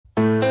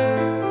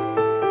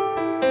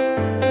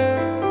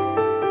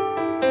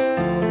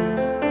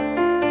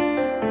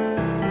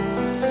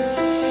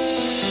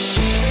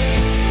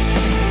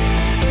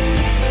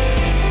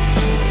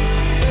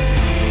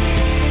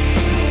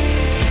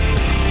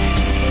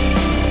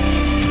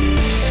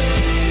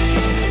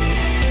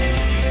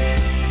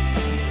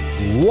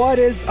What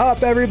is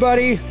up,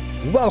 everybody?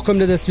 Welcome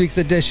to this week's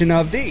edition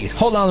of the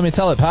Hold On, Let Me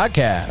Tell It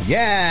podcast.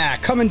 Yeah,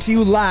 coming to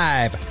you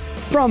live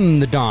from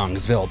the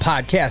Dongsville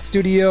Podcast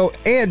Studio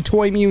and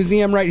Toy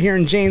Museum right here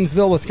in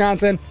Janesville,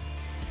 Wisconsin.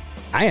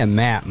 I am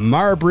Matt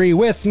Marbury.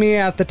 With me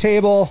at the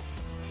table,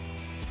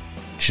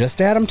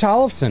 just Adam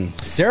Tollefson.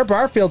 Sarah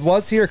Barfield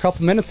was here a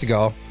couple minutes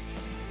ago.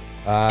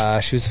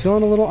 She was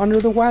feeling a little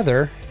under the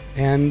weather,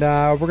 and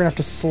we're going to have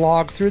to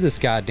slog through this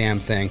goddamn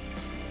thing.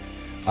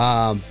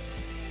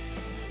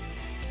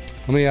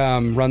 Let me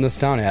run this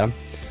down, Adam.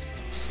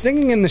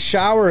 Singing in the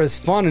shower is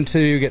fun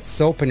until you get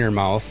soap in your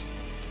mouth.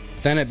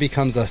 Then it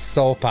becomes a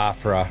soap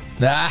opera.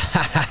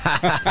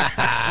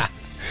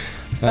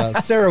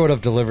 Sarah would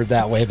have delivered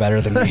that way better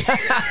than me.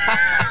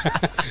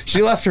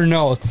 She left her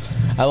notes.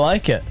 I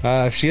like it.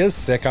 If she is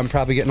sick, I'm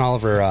probably getting all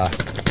of her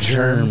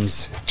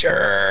germs.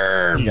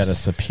 You got a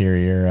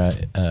superior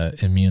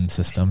immune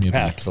system. You'll be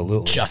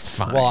Absolutely. just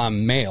fine. Well,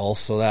 I'm male,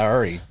 so that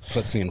already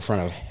puts me in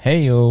front of...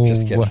 Hey-o.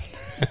 Just kidding.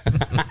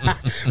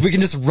 We can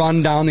just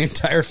run down the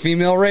entire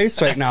female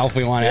race right now if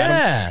we want, Adam.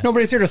 Yeah.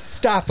 Nobody's here to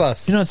stop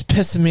us. You know what's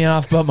pissing me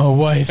off about my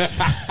wife?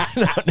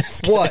 No,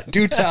 just kidding. What?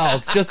 Do tell.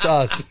 It's just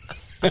us.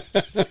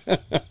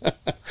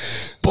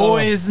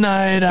 Boys'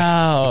 night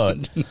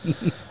out.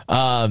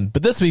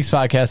 But this week's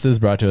podcast is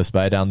brought to us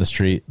by Down the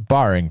Street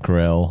Bar and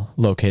Grill,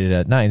 located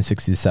at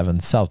 967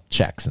 South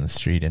Jackson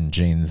Street in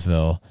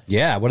Janesville.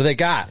 Yeah, what do they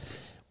got?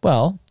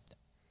 Well,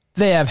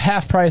 they have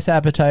half-price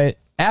appetizers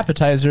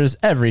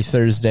every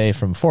Thursday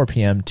from 4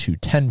 p.m. to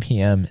 10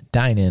 p.m.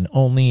 Dine-in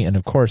only. And,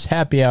 of course,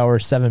 happy hour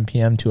 7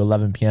 p.m. to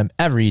 11 p.m.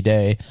 every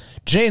day.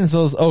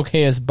 Janesville's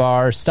okayest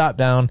bar. Stop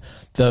down.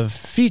 The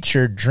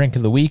featured drink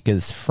of the week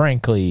is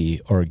Frankly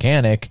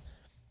Organic.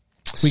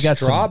 We got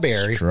some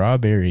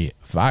strawberry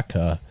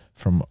vodka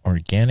from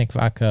Organic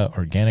Vodka,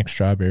 organic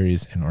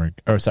strawberries, and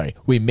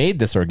we made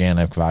this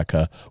organic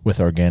vodka with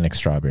organic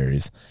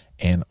strawberries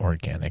and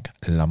organic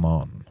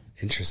lemon.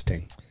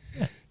 Interesting.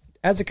 Yeah.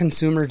 As a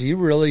consumer, do you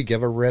really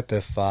give a rip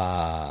if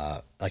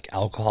like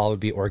alcohol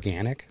would be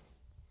organic?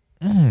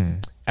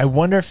 I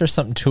wonder if there's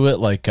something to it,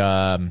 like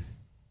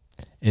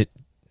it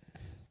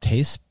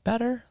tastes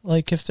better.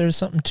 Like if there's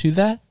something to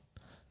that.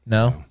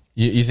 No,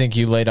 you think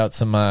you laid out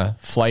some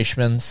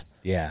Fleischmann's?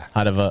 Yeah,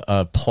 out of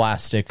a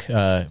plastic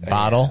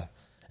bottle,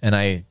 and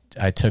I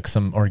took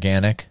some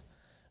organic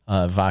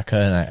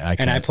vodka,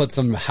 and I put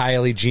some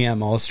highly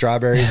GMO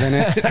strawberries in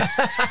it.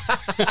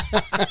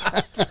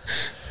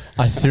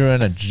 I threw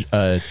in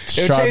a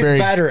strawberry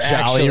better,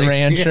 Jolly actually.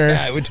 Rancher.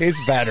 Yeah, it would taste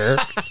better.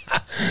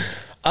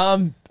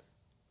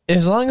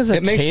 As long as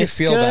it makes you tastes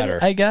feel good, better,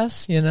 I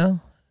guess, you know.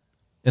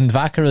 And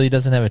vodka really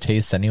doesn't have a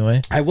taste anyway.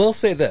 I will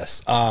say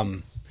this.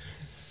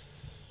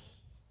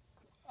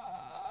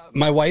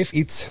 My wife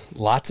eats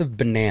lots of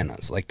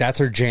bananas. Like, that's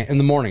her jam. In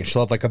the morning,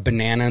 she'll have like a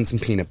banana and some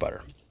peanut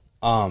butter.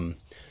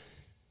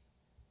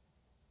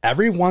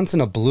 Every once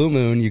in a blue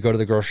moon, you go to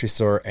the grocery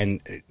store, and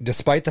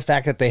despite the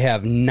fact that they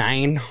have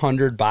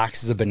 900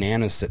 boxes of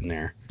bananas sitting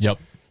there, Yep.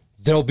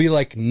 there'll be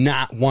like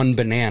not one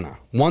banana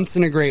once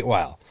in a great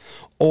while.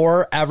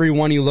 Or every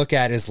one you look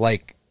at is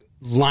like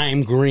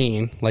lime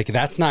green. Like,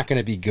 that's not going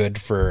to be good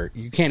for,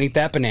 you can't eat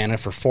that banana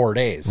for 4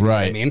 days. You know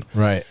what I mean?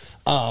 Right.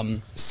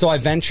 So I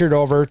ventured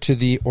over to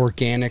the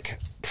organic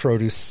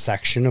produce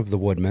section of the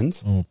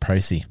Woodman's. Oh,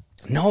 pricey.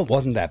 No, it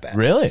wasn't that bad.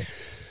 Really?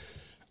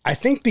 I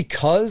think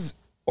because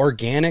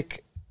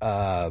organic,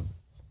 I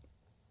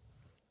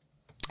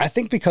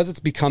think because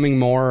it's becoming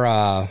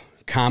more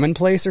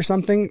commonplace or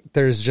something,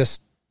 there's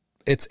just,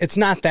 it's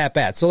not that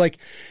bad. So like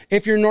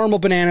if your normal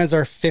bananas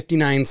are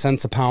 59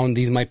 cents a pound,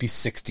 these might be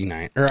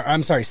 79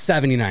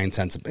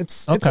 cents.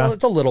 It's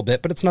a little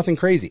bit, but it's nothing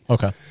crazy.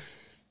 Okay.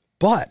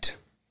 But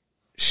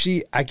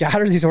I got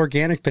her these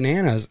organic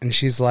bananas, and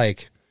she's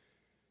like,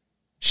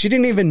 she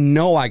didn't even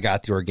know I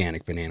got the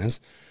organic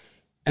bananas.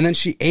 And then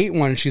she ate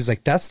one, and she's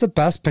like, that's the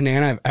best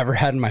banana I've ever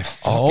had in my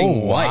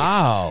fucking life.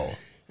 Wow.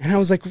 And I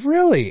was like,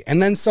 really?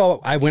 And then so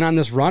I went on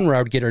this run where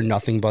I would get her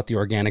nothing but the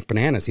organic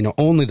bananas, you know,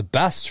 only the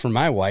best for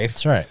my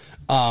wife. That's right.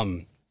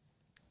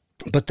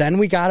 But then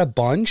we got a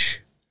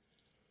bunch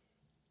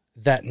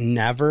that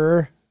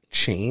never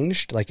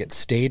changed. Like, it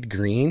stayed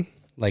green,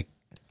 like,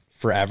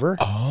 forever.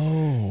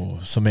 Oh,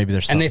 so maybe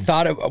there's something. And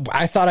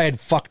I thought I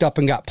had fucked up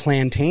and got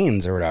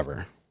plantains or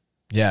whatever.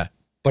 Yeah.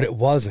 But it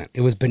wasn't.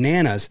 It was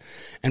bananas.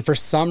 And for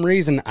some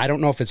reason, I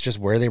don't know if it's just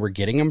where they were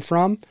getting them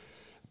from,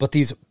 but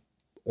these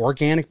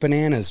organic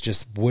bananas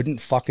just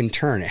wouldn't fucking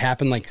turn. It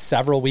happened like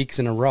several weeks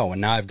in a row.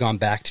 And now I've gone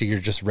back to your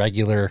just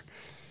regular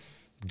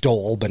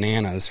Dole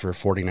bananas for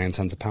 49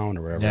 cents a pound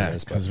or whatever it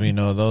is. Because we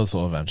know those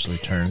will eventually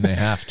turn. They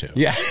have to.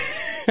 Yeah.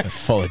 They're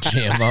full of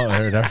GMO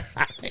or whatever.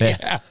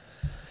 Yeah.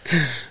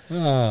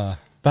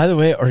 By the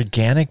way,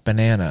 organic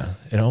banana.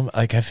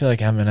 I feel like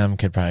Eminem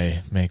could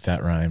probably make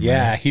that rhyme.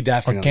 Yeah, right? he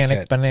definitely Organic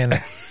could. banana.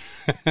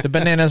 The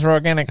bananas were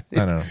organic. I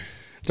don't know.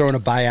 Throwing a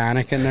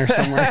bionic in there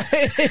somewhere.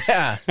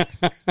 Yeah.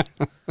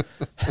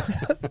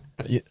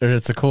 Or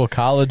it's a cool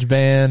college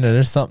band, or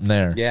there's something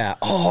there. Yeah.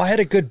 Oh, I had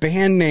a good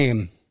band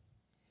name.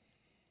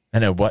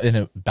 And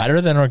it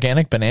better than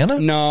organic banana?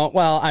 No,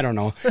 well, I don't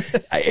know.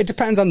 It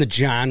depends on the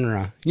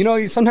genre. You know,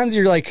 sometimes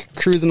you're like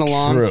cruising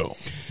along. True.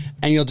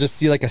 And you'll just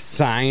see like a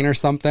sign or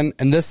something.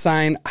 And this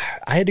sign,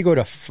 I had to go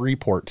to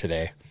Freeport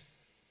today.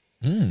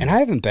 And I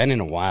haven't been in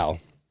a while.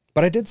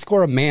 But I did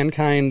score a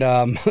Mankind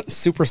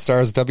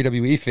Superstars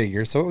WWE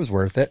figure, so it was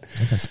worth it.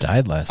 I just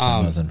died last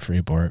time I was in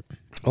Freeport.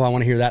 Oh, I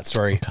want to hear that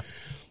story. Okay.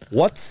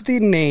 What's the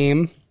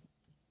name?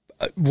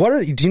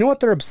 Do you know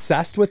what they're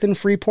obsessed with in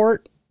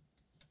Freeport?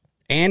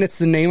 And it's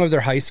the name of their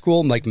high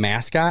school, like,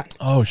 mascot.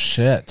 Oh,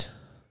 shit.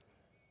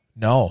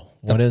 No.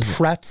 What is it?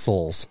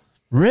 Pretzels.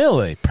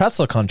 Really?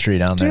 Pretzel country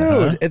down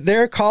there, dude. Huh?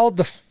 They're called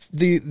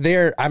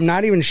they're. I'm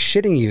not even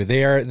shitting you.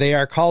 They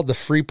are called the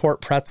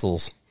Freeport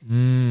Pretzels. Yeah.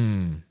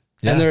 And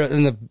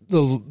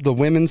the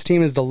women's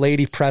team is the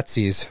Lady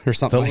Pretzies or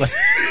something.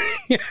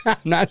 Yeah, I'm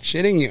not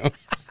shitting you.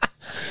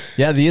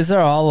 Yeah, these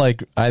are all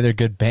like either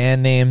good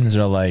band names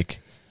or like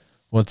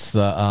what's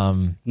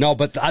the No,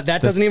 but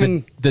that doesn't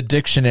even the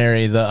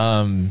dictionary,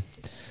 the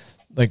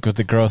like with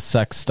the gross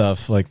sex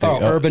stuff, like the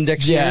Urban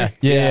Dictionary.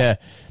 Yeah.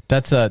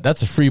 That's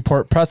a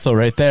Freeport pretzel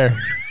right there.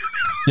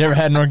 You ever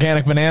had an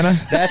organic banana?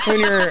 That's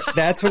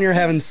when you're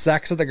having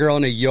sex with a girl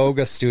in a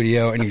yoga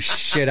studio and you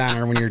shit on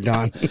her when you're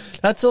done.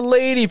 That's a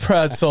lady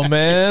pretzel,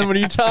 man. What are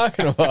you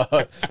talking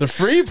about? The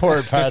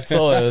Freeport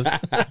pretzel is.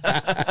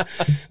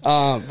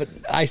 But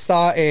I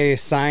saw a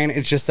sign.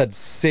 It just said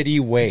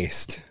City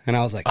Waste, and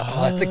I was like,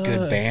 "Oh, that's a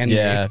good band."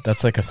 Yeah, name.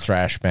 That's like a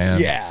thrash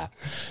band. Yeah,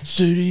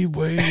 City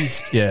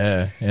Waste.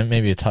 Yeah, and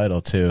maybe a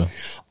title too.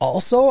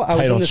 Also, I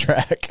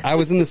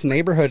was in this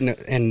neighborhood,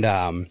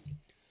 and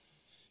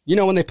you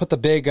know, when they put the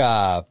big,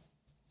 I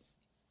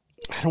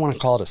don't want to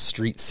call it a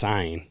street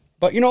sign,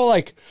 but you know,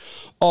 like,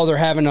 oh, they're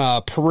having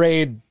a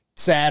parade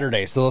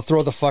Saturday, so they'll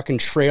throw the fucking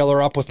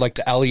trailer up with like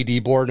the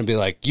LED board and be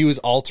like, use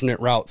alternate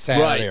route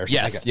Saturday or something.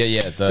 Yes. Like that.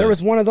 Yeah. There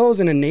was one of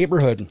those in a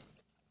neighborhood,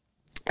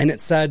 and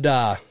it said,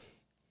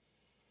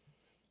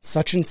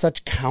 such and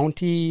such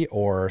county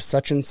or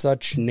such and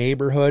such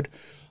neighborhood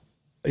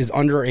is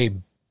under a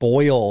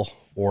boil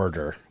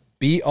order.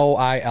 BOIL.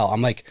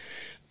 I'm like,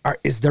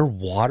 is their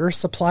water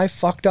supply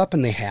fucked up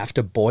and they have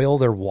to boil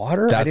their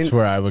water? That's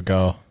where I would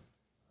go.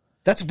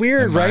 That's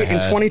weird, right? In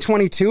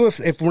 2022,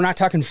 if we're not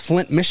talking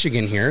Flint,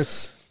 Michigan here,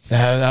 it's...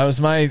 I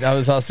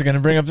was also going to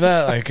bring up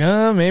that, like,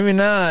 maybe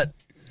not.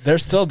 They're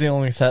still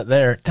dealing with that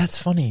there.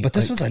 That's funny. But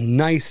this was a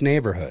nice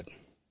neighborhood.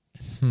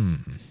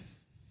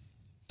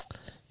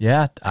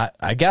 Yeah,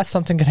 I guess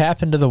something could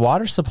happen to the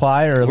water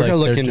supply, or we're gonna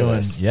look into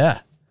this.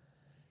 Yeah,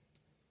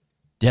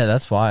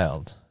 that's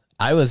wild.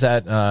 I was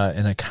at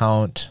an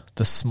account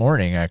this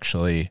morning,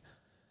 actually.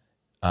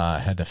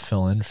 Had to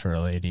fill in for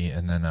a lady,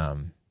 and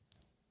then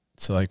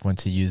so like went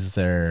to use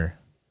their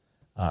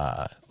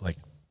like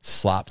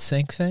slop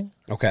sink thing.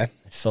 Okay.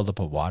 I filled up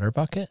a water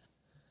bucket,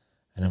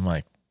 and I'm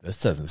like,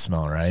 this doesn't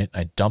smell right.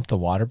 I dumped the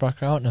water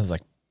bucket out, and it was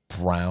like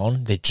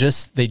brown. They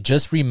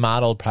just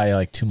remodeled probably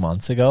like 2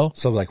 months ago.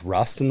 So like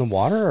rust in the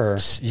water, or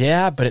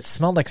yeah, but it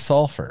smelled like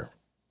sulfur.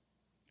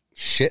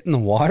 Shit in the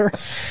water?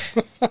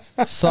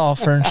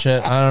 Sulfur and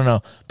shit. I don't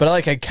know. But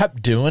like I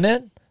kept doing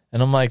it,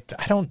 and I'm like,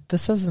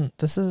 this isn't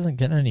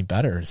getting any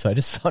better. So I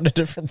just found a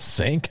different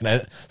sink, and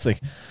it's like,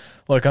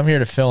 look, I'm here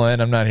to fill in.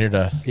 I'm not here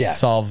to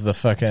solve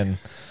the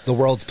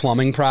world's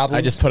plumbing problem.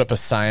 I just put up a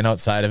sign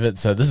outside of it,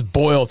 so this is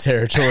boil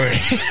territory.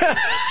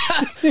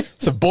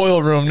 It's a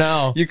boil room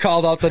now. You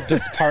called out the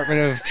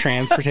Department of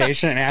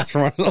Transportation and asked for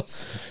one of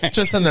those.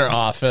 Just in their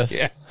office.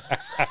 Yeah.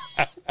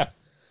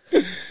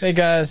 Hey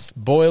guys,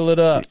 boil it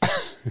up.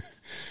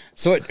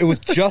 So it was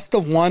just the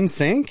one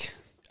sink?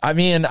 I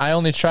mean, I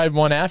only tried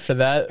one after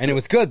that. And it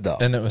was good, though.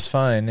 And it was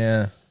fine,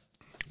 yeah.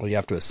 Well, you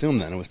have to assume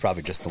then it was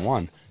probably just the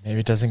one. Maybe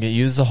it doesn't get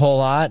used a whole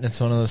lot, and it's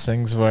one of those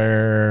things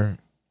where...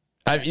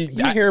 you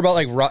hear about,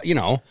 like, you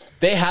know...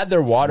 They had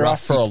their water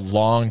off for a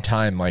long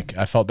time. Like,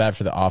 I felt bad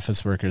for the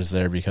office workers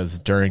there, because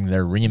during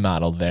their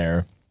remodel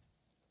there,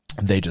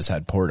 they just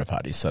had porta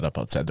potties set up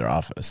outside their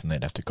office, and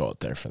they'd have to go out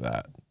there for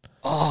that.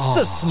 Oh.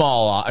 It's a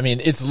small... I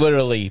mean, it's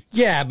literally...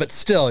 Yeah, but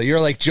still,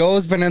 you're like,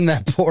 Joe's been in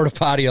that porta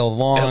potty a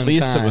long time. At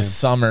least it was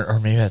summer, or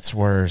maybe that's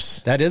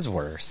worse. That is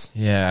worse.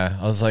 Yeah.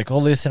 I was like, well,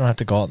 at least I don't have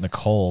to go out in the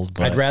cold.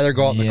 But I'd rather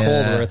go out in the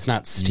cold where it's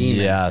not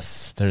steaming.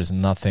 Yes. There's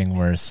nothing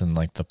worse than,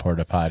 like, the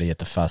porta potty at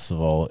the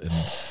festival in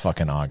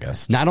fucking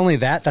August. Not only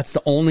that, that's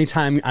the only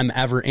time I'm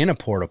ever in a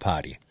porta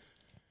potty.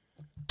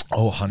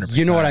 Oh, 100%.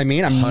 You know what I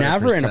mean? I'm 100%.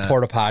 Never in a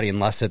porta potty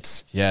unless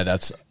it's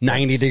that's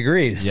 90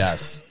 degrees.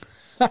 Yes.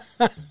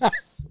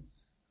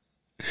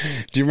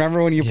 Do you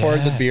remember when you poured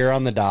the beer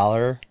on the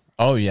dollar?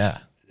 Oh, yeah.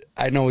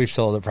 I know we've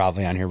sold it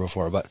probably on here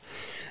before, but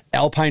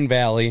Alpine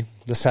Valley,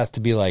 this has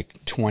to be like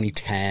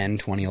 2010,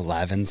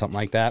 2011, something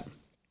like that.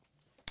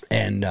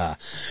 And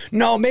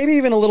no, maybe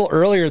even a little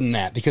earlier than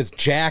that, because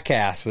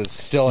Jackass was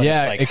still in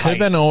its, like, it could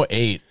have been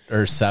 08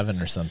 or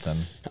 7 or something.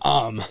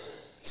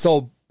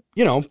 So,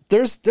 you know,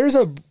 there's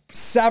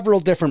several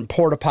different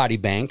porta potty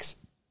banks,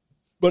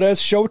 but as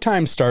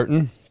showtime's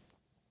starting,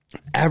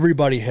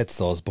 everybody hits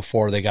those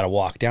before they got to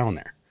walk down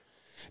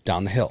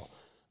the hill.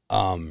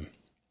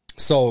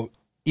 So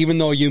even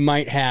though you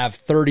might have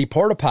 30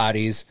 porta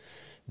potties,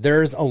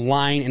 there's a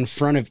line in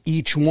front of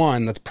each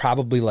one that's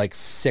probably like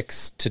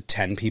 6 to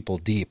 10 people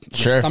deep.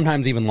 Sure.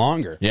 Sometimes even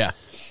longer. Yeah.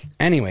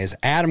 Anyways,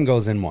 Adam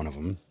goes in one of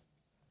them.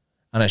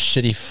 On a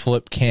shitty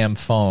flip cam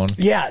phone.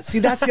 Yeah, see,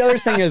 that's the other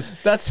thing is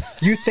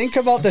you think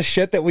about the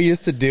shit that we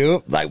used to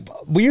do. Like,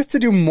 we used to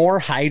do more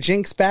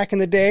hijinks back in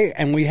the day,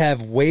 and we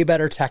have way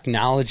better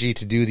technology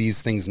to do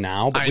these things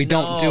now, but we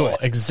don't do it.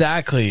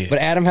 Exactly. But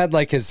Adam had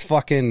like his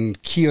fucking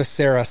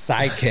Kyocera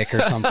sidekick or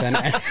something.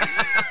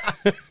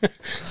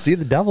 See,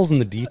 the devil's in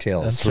the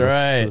details. That's for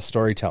right. for the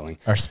storytelling.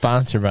 Our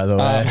sponsor, by the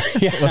way.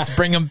 Yeah. Let's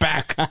bring him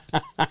back.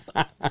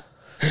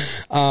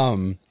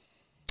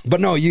 But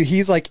no,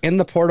 he's like in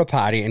the porta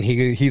potty, and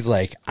he's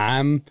like,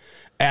 I'm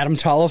Adam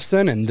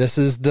Tollefson, and this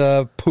is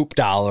the poop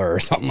dollar or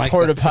something like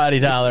Porta that. potty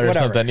dollar or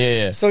Whatever. something.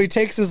 Yeah. So he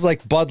takes his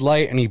like Bud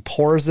Light and he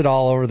pours it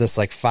all over this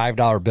like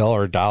 $5 bill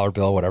or $1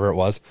 bill, whatever it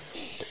was.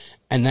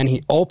 And then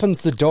he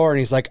opens the door and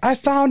he's like, I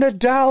found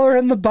 $1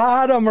 in the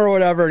bottom or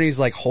whatever. And he's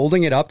like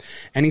holding it up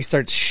and he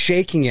starts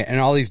shaking it, and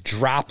all these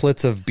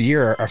droplets of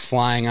beer are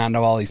flying onto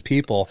all these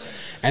people.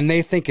 And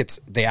they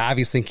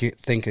obviously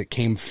think it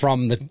came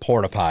from the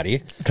porta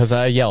potty. Because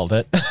I yelled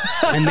it.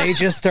 And they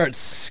just start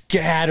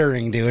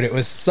scattering, dude. It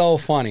was so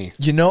funny.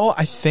 You know,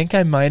 I think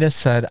I might have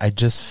said I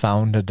just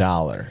found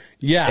 $1.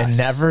 Yes. And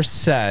never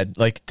said,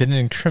 like, didn't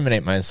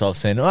incriminate myself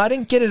saying, oh, I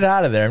didn't get it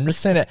out of there. I'm just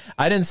saying it.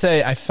 I didn't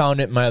say I found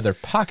it in my other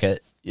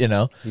pocket, you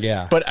know?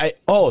 Yeah. But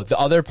the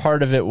other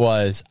part of it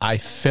was I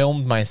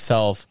filmed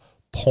myself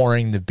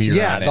pouring the beer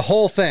on it. The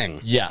whole thing.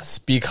 Yes,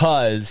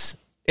 because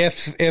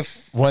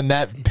If when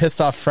that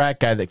pissed off frat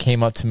guy that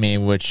came up to me,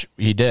 which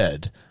he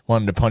did,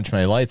 wanted to punch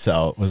my lights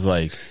out, was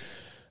like,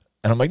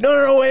 and I'm like,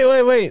 no,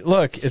 wait,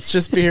 look, it's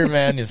just beer,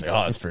 man. He's like,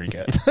 oh, that's pretty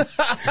good.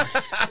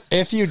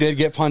 if you did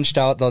get punched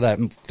out, though,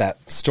 that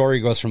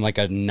story goes from like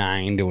a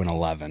 9 to an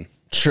 11.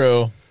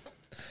 True.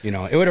 You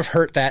know, it would have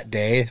hurt that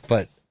day,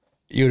 but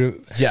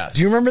you'd. Yes.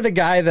 Do you remember the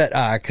guy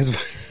that? Because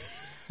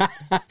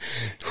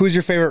who's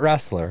your favorite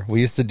wrestler? We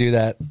used to do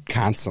that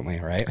constantly,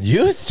 right?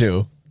 Used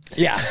to.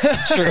 Yeah,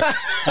 true.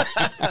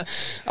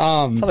 That's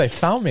how they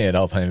found me at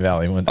Alpine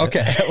Valley one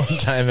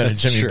time at a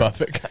Jimmy true.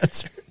 Buffett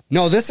concert.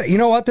 No, you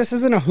know what? This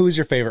isn't a who's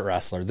your favorite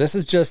wrestler. This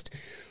is just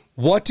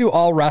what do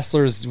all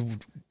wrestlers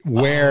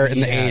wear in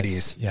the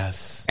 80s?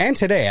 Yes. And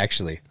today,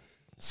 actually.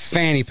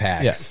 Fanny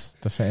packs. Yes,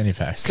 the fanny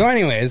pack. So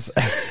anyways,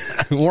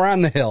 we're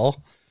on the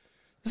hill.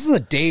 This is a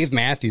Dave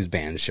Matthews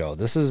Band show.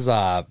 This is,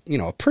 a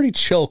pretty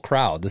chill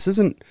crowd. This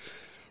isn't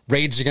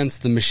Rage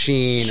Against the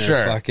Machine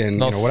or fucking,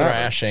 no whatever.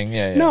 thrashing.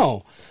 Yeah.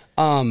 No.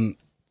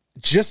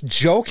 Just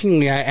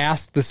jokingly, I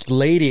asked this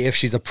lady if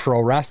she's a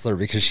pro wrestler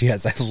because she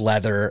has a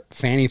leather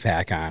fanny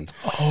pack on.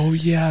 Oh,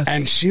 yes.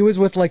 And she was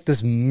with like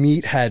this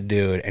meathead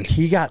dude, and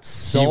he got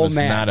so He was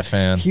mad. not a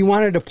fan. He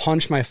wanted to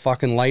punch my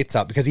fucking lights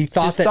out because he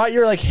thought I thought you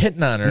were like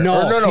hitting on her.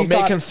 No, no, he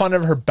thought- making fun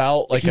of her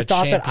belt like he a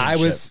thought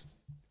championship.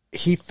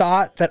 he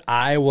thought that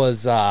I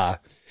was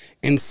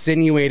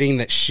insinuating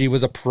that she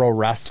was a pro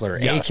wrestler,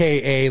 Yes.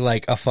 aka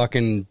like a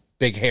fucking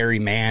big hairy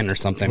man or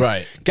something.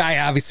 Right. Guy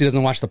obviously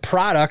doesn't watch the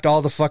product.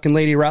 All the fucking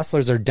lady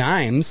wrestlers are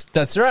dimes.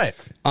 That's right.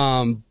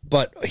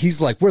 But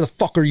he's like, where the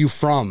fuck are you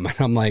from? And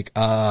I'm like,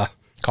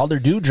 Called her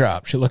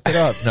Dewdrop. She looked it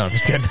up. No, I'm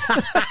just kidding.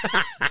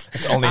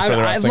 It's only for the I'm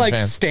wrestling like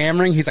fans.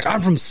 stammering. He's like,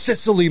 I'm from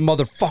Sicily,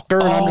 motherfucker.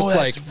 And I'm just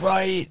that's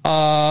like,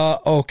 right.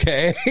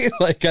 okay.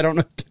 Like, I don't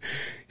know.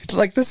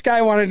 Like, this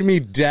guy wanted me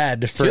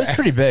dead for. He was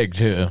pretty big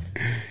too.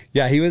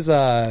 Yeah, he was.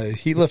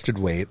 He lifted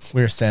weights.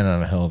 We were standing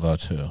on a hill though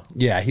too.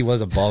 Yeah, he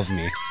was above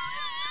me.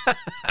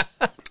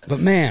 But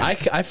man,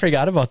 I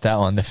forgot about that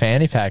one. The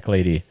fanny pack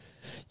lady.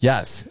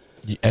 Yes.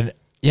 And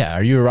yeah,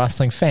 are you a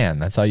wrestling fan?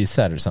 That's all you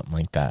said or something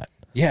like that.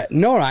 yeah,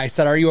 no, I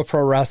said, are you a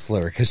pro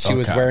wrestler? Because she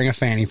was Okay. wearing a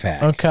fanny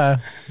pack. Okay.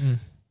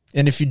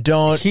 And if you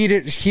don't, He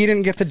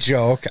didn't get the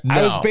joke. I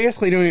No. was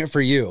basically doing it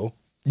for you.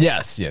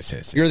 yes.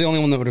 You're the only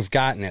one that would have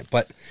gotten it,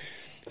 but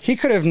he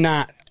could have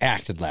not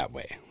acted that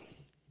way.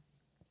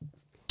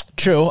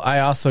 True. I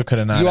also could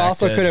have not. You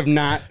also acted. could have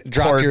not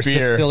dropped poured your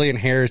beer. Sicilian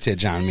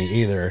heritage on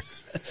me either.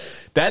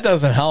 That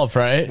doesn't help,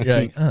 right? You're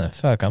like, oh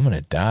fuck, I'm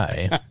gonna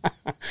die.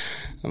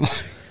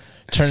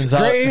 Turns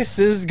out, Grace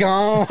is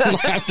gone.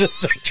 I'm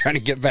just like, trying to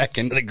get back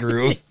into the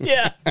groove.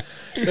 yeah.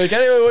 Like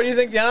anyway, what do you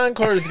think the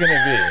encore is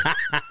gonna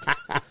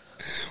be?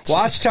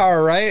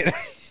 Watchtower, right?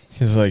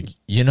 He's like,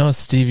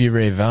 Stevie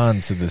Ray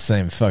Vaughan said the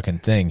same fucking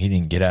thing. He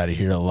didn't get out of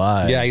here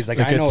alive. Yeah, he's like,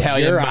 I know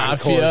what your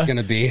encore is going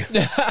to be.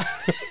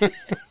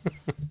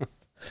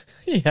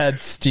 He had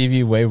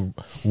Stevie Way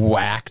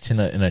whacked in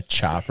a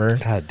chopper.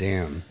 God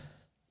damn.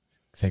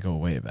 They go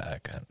way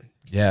back.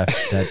 Yeah.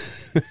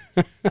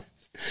 That,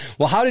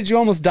 Well, how did you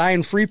almost die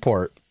in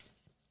Freeport?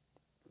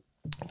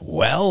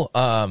 well,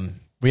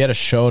 we had a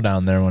show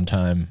down there one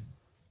time.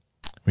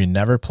 We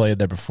never played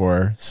there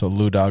before. So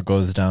Lou Dog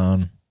goes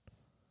down.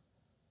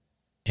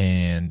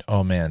 And,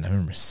 oh man, I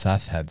remember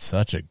Seth had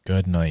such a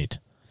good night.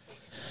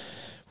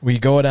 We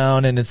go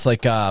down and it's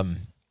like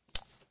one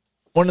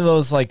of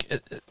those, like,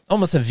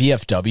 almost a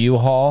VFW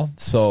hall.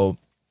 So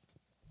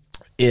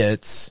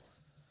it's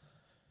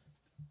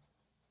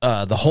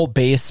The whole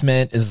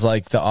basement is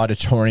like the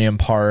auditorium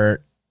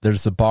part.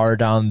 There's the bar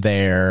down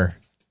there.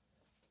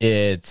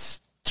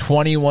 It's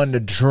 21 to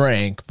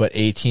drink, but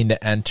 18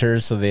 to enter.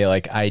 So they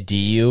like ID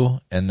you,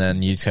 and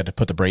then you just have to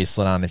put the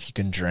bracelet on if you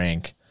can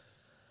drink.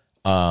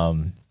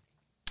 And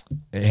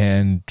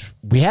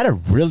we had a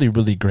really,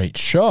 really great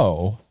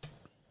show.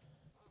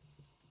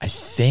 I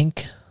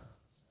think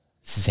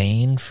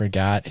Zane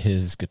forgot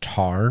his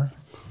guitar.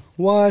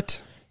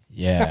 What?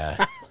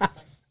 Yeah.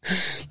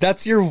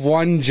 That's your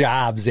one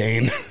job,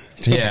 Zane,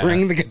 to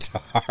bring the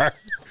guitar.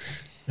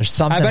 There's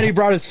something. I bet he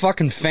brought his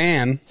fucking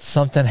fan.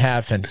 Something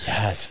happened.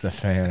 Yes, the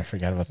fan. I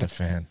forgot about the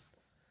fan.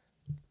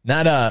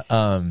 Not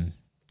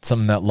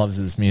someone that loves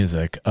his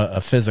music. A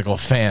physical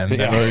fan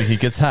that he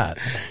gets hot.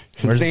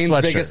 Where's Zane's the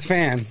sweatshirt? biggest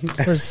fan.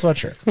 Where's the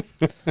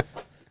sweatshirt? I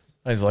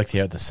always liked he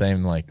had the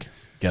same like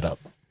get up.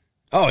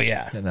 Oh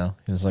yeah. You know,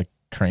 he was like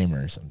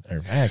Kramer or something.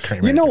 Or,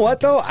 Kramer. You know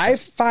what though? I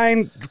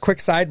find, quick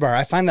sidebar,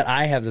 I find that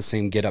I have the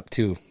same get up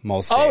too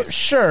most days. Oh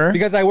sure.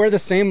 Because I wear the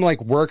same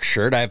like work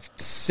shirt. I have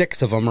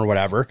 6 of them or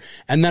whatever,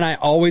 and then I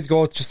always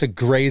go with just a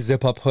gray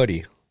zip up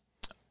hoodie.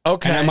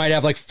 Okay. And I might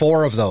have like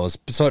 4 of those,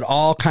 so it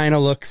all kind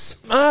of looks.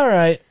 All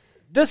right.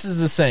 This is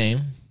the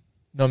same,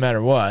 no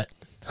matter what.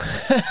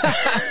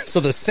 So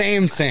the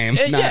same.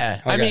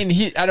 Yeah, okay. I mean,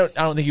 I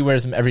don't think he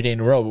wears them every day in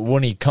a row. But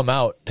when he come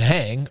out to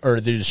hang or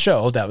do the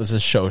show, that was a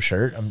show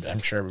shirt. I'm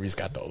sure everybody's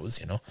got those.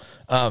 You know,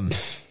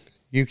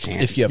 you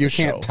can't. If you have a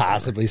show, can't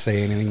possibly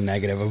say anything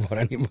negative about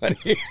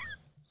anybody.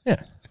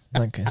 Yeah,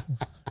 like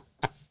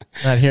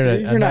not here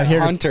to. You're not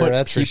here Hunter, to put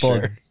that's for people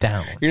sure.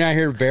 down. You're not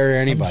here to bury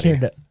anybody. I'm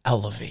here to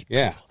elevate.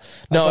 Yeah.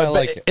 No, I but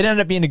like it ended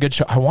up being a good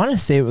show. I want to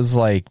say it was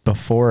like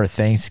before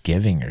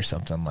Thanksgiving or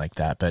something like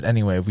that. But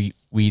anyway,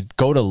 we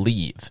go to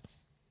leave,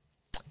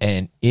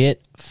 and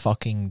it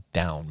fucking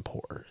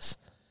downpours,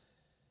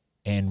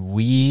 and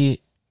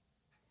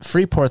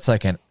Freeport's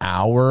like an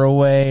hour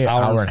away,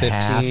 hour and 15,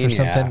 a half or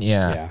something.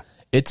 Yeah.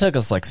 It took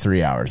us like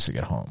 3 hours to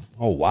get home.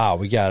 Oh wow,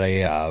 we got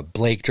a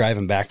Blake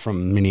driving back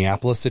from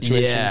Minneapolis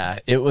situation. Yeah,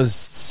 it was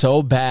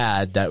so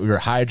bad that we were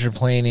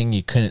hydroplaning.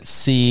 You couldn't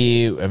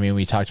see. I mean,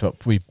 we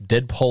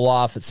did pull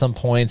off at some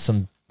points.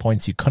 Some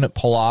points you couldn't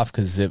pull off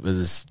because it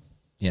was,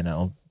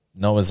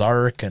 Noah's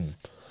Ark, and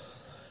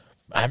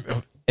I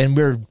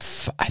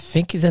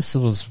think this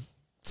was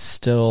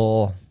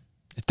still.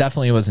 It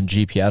definitely wasn't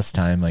GPS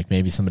time. Like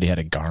maybe somebody had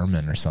a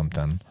Garmin or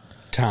something.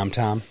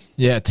 Tom.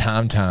 Yeah,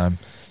 Tom.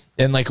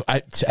 And like I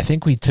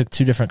think we took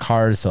 2 different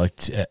cars. So like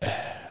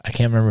I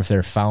can't remember if they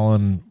were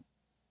following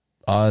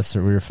us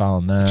or we were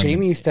following them.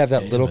 Jamie used to have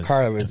that little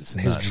car that was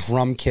his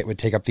drum kit would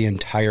take up the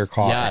entire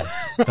car.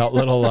 Yes, that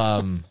little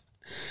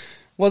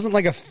wasn't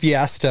like a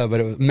Fiesta, but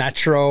it was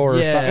Metro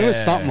or something. It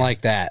was something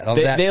like that.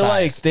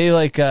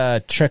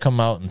 They trick them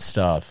out and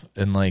stuff,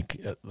 and like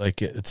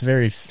it's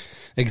very.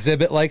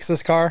 Exhibit likes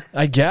this car.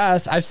 I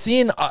guess I've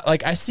seen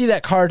I see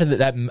that car to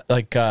that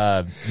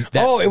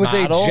it was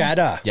model. A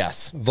Jetta.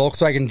 Yes,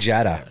 Volkswagen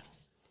Jetta.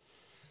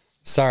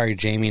 Sorry,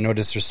 Jamie. No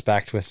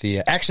disrespect with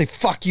the. Actually,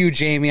 fuck you,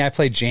 Jamie. I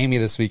played Jamie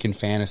this week in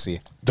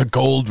fantasy. The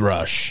Gold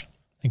Rush.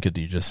 I think it'd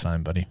do just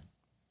fine, buddy.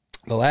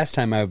 The last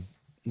time I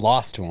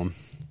lost to him,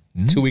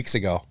 2 weeks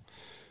ago.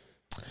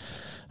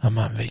 I'm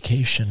on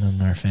vacation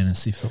in our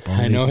fantasy football.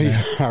 I know you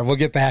are. We'll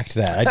get back to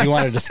that. I do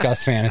want to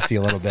discuss fantasy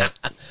a little bit.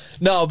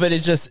 No, but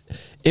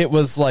it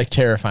was like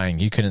terrifying.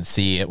 You couldn't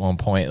see at one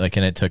point,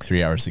 and it took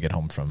 3 hours to get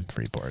home from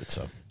Freeport.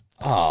 So,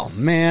 oh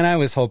man, I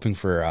was hoping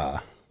for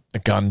a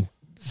gun.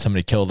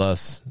 Somebody killed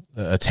us.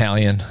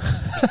 Italian.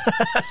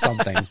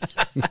 Something.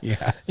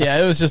 Yeah.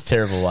 Yeah, it was just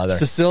terrible weather.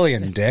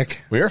 Sicilian,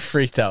 dick. We were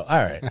freaked out. All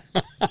right.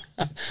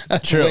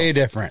 That's True. Way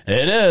different.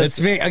 It is.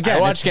 It's me again. I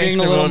watch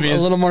gangster movies.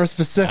 A little more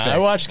specific. I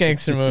watch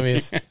gangster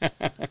movies.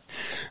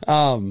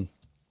 No,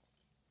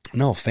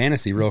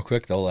 fantasy real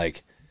quick though.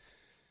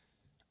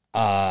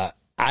 I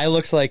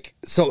looked like,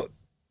 so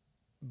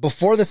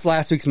before this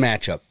last week's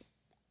matchup,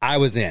 I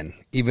was in,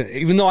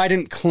 even though I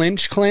didn't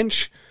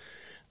clinch,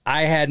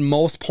 I had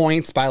most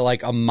points by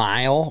like a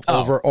mile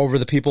over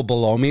the people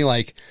below me.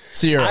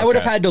 So I would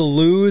have had to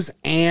lose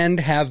and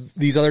have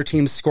these other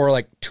teams score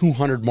like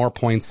 200 more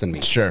points than me.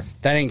 Sure.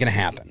 That ain't going to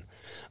happen.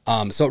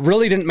 So it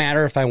really didn't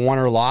matter if I won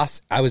or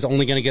lost. I was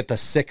only going to get the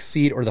 6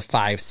 seed or the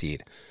 5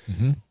 seed.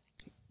 Mm-hmm.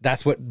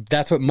 That's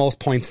what most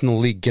points in the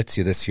league gets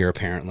you this year,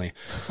 apparently.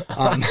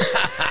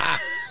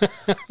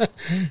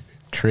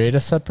 Create a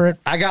separate.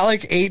 I got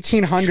like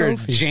 1,800.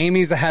 Trophy.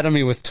 Jamie's ahead of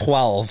me with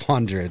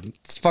 1,200.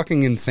 It's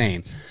fucking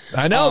insane.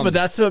 I know, but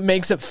that's what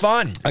makes it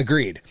fun.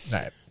 Agreed. All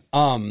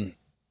right.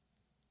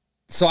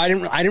 So I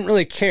didn't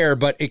really care,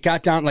 but it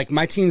got down, like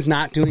my team's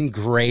not doing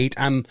great.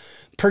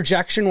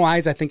 Projection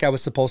wise, I think I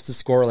was supposed to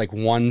score like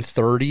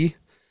 130.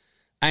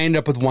 I ended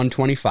up with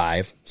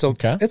 125. So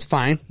It's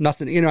fine.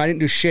 Nothing, I didn't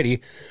do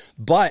shitty.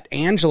 But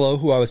Angelo,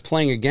 who I was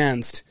playing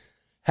against,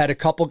 had a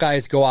couple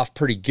guys go off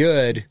pretty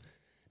good.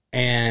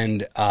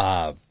 And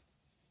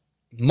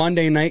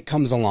Monday night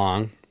comes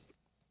along.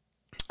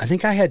 I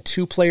think I had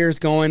 2 players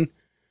going.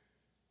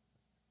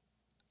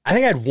 I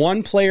think I had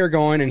 1 player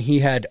going, and he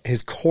had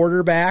his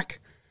quarterback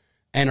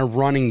and a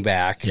running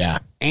back. Yeah.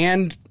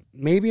 And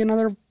maybe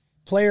another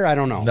player. I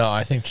don't know. No,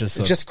 I think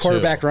just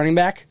quarterback, running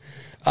back.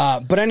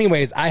 But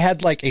anyways, I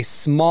had like a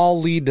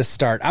small lead to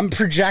start. I'm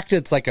projected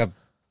it's like a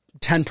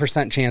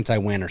 10% chance I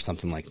win or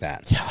something like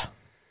that. Yeah.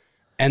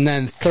 And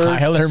then third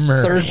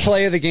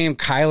play of the game,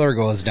 Kyler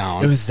goes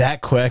down. It was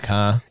that quick,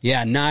 huh?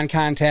 Yeah,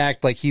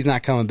 non-contact, like he's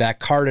not coming back,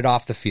 carted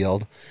off the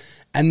field.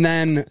 And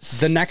then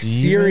the next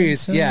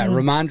series,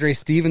 Ramondre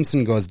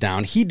Stevenson goes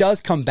down. He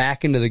does come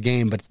back into the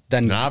game, but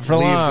then not for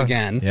leaves long.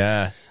 Again.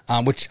 Yeah.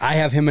 Which I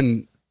have him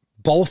in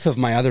both of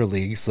my other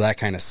leagues, so that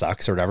kind of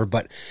sucks or whatever.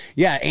 But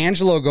yeah,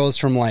 Angelo goes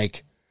from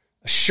like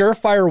a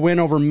surefire win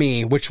over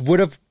me, which would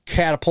have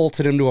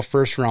catapulted him to a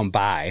first round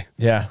bye.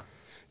 Yeah.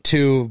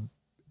 To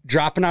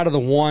dropping out of the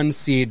 1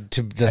 seed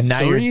to the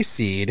 3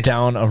 seed.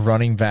 Down a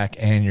running back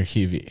and your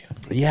QB.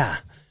 Yeah.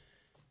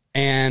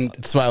 And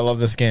that's why I love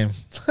this game.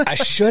 I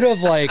should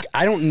have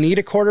I don't need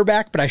a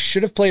quarterback, but I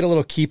should have played a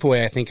little keep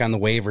away, I think, on the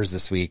waivers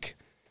this week.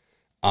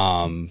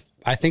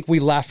 I think we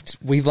left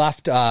 2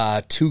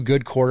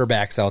 good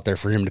quarterbacks out there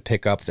for him to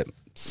pick up that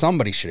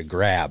somebody should have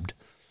grabbed.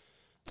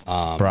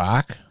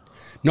 Brock?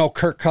 No,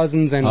 Kirk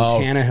Cousins and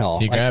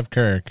Tannehill. He grabbed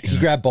Kirk. He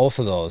grabbed both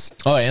of those.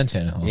 Oh, and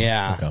Tannehill.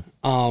 Yeah.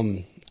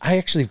 Okay. I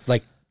actually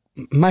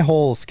my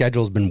whole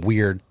schedule's been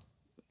weird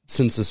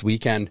since this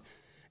weekend,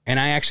 and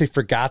I actually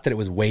forgot that it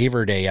was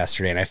waiver day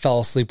yesterday, and I fell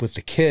asleep with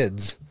the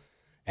kids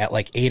at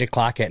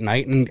 8:00 at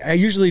night, and I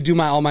usually do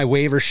all my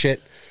waiver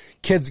shit.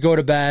 Kids go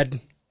to bed,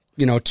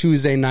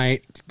 Tuesday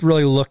night,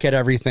 really look at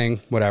everything,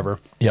 whatever.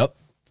 Yep.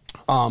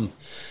 But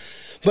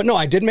no,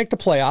 I did make the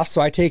playoffs,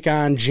 so I take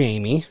on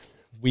Jamie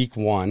week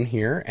 1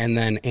 here, and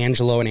then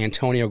Angelo and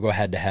Antonio go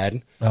head to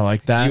head. I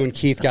like that. You and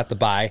Keith got the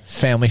bye.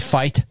 Family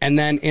fight. And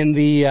then in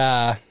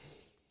the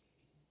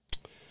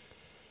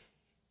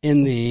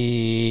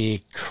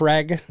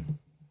Craig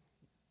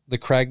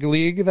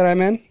league that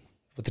I'm in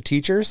with the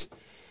teachers,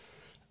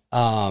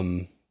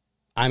 I'm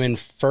in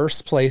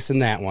first place in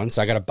that one,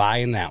 so I got a bye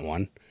in that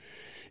one.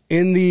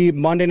 In the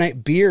Monday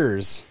Night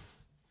Beers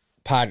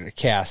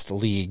podcast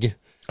league,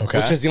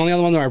 which is the only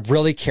other one that I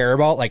really care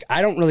about.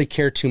 I don't really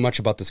care too much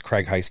about this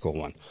Craig High School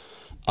one.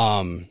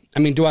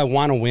 Do I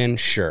want to win?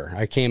 Sure.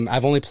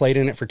 I've only played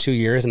in it for 2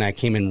 years, and I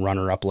came in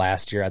runner-up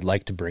last year. I'd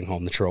like to bring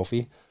home the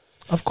trophy.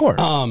 Of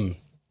course.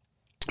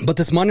 But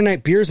this Monday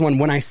Night Beers one,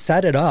 when I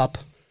set it up,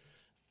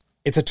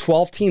 it's a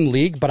 12-team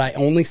league, but I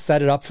only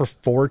set it up for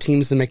 4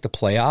 teams to make the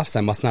playoffs.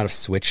 I must not have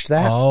switched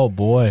that. Oh,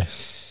 boy.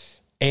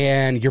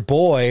 And your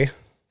boy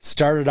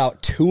started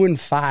out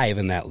 2-5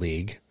 in that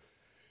league.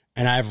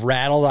 And I've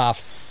rattled off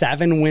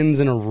 7 wins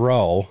in a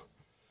row,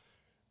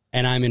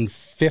 and I'm in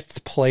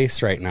 5th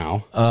place right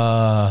now.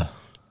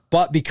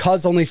 But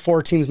because only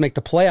 4 teams make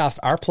the playoffs,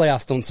 our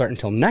playoffs don't start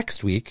until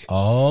next week.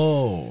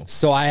 Oh.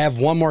 So I have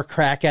one more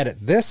crack at it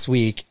this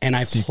week, and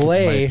I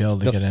play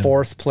the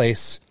 4th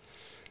place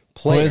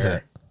player. Who is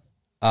it?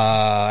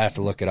 I have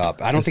to look it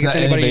up. I don't think it's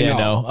anybody you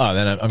know. Oh,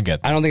 then I'm good.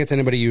 I don't think it's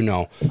anybody you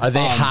know. Are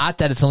they hot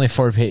that it's only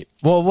 4 pages?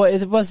 Well,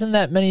 it wasn't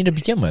that many to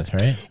begin with,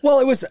 right? Well,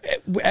 it was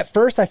at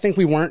first. I think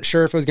we weren't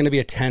sure if it was going to be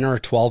a 10 or a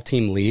 12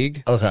 team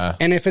league. Okay.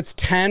 And if it's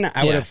 10,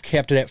 I would have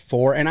kept it at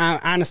 4. And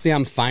honestly,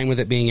 I'm fine with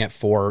it being at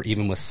 4,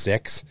 even with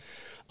 6.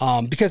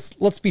 Because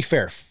let's be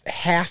fair,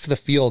 half the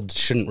field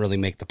shouldn't really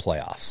make the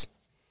playoffs.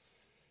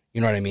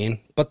 You know what I mean?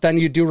 But then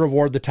you do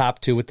reward the top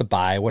 2 with the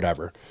bye,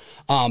 whatever.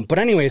 But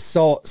anyways,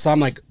 so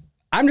I'm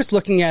I'm just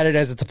looking at it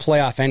as it's a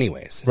playoff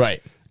anyways.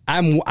 Right. I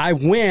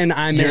win,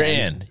 You're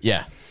in.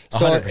 Yeah.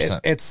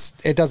 100%. So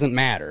it doesn't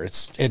matter.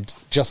 It's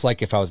just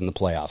like if I was in the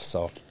playoffs.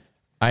 So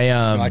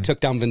I took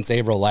down Vince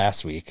Averill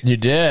last week. You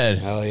did.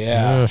 Hell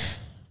yeah. Oof.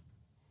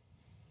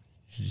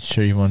 You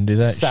sure you want to do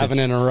that? 7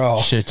 in a row.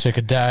 Shit took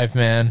a dive,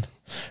 man.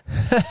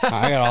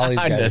 I got all these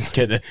guys. I'm just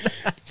kidding.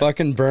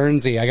 Fucking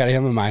Burnsy. I got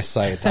him in my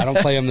sights. I don't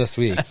play him this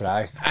week, but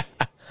I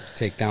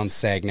take down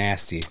Sag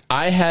Nasty.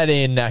 I had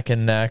a neck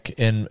and neck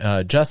in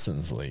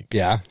Justin's league.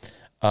 Yeah.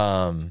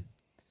 I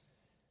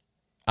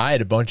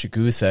had a bunch of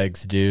goose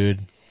eggs, dude.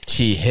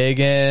 T.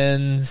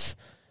 Higgins.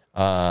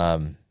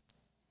 There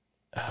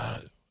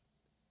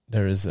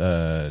was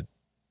one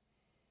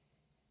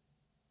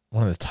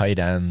of the tight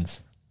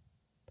ends.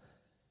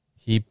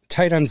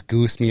 Tight ends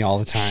goose me all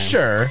the time.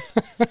 Sure.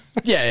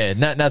 yeah,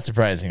 not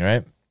surprising,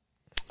 right?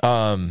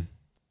 Did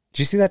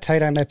you see that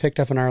tight end I picked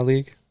up in our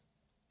league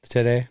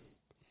today?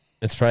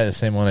 It's probably the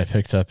same one I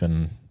picked up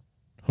in.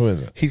 Who is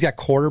it? He's got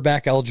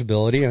quarterback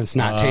eligibility, and it's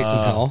not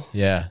Taysom Hill.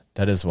 Yeah,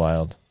 that is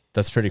wild.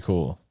 That's pretty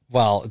cool.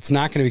 Well, it's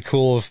not going to be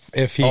cool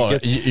if he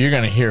gets... You're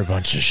going to hear a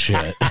bunch of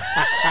shit.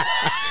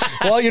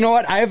 Well, you know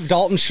what? I have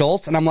Dalton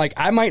Schultz, and I'm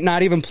I might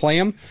not even play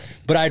him,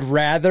 but I'd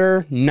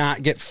rather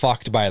not get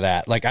fucked by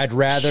that. I'd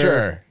rather...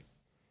 Sure.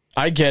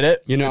 I get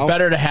it. You know?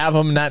 Better to have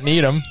him, not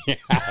need him.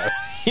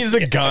 Yes. He's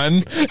a gun.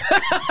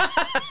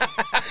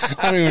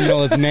 I don't even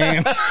know his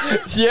name.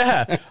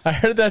 Yeah, I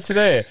heard that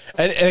today.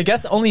 And I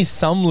guess only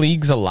some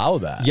leagues allow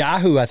that.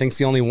 Yahoo, I think, is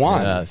the only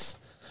one. Yes.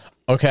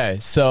 Okay,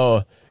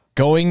 so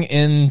going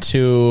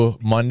into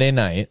Monday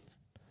night,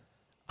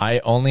 I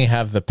only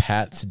have the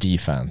Pats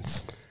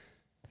defense.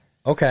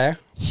 Okay.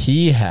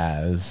 He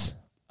has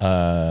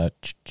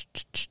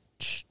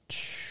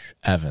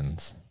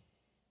Evans.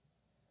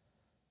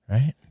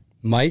 Right?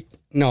 Mike?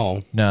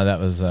 No. No, that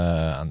was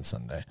on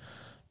Sunday.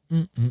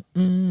 Are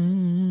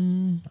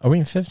we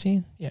in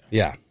 15? Yeah.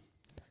 Yeah.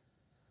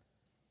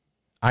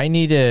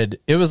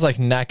 It was like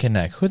neck and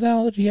neck. Who the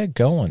hell did he have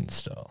going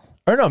still?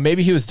 Or no,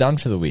 maybe he was done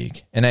for the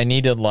week, and I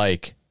needed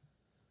like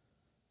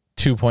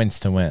 2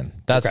 points to win.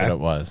 That's Okay. what it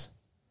was.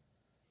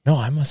 No,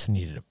 I must have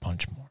needed a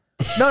bunch more.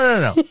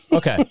 No.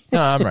 Okay.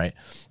 No, I'm right.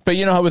 But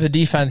you know how with a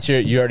defense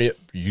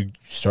you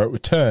start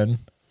with 10.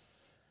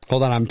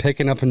 Hold on, I'm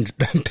picking up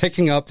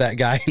that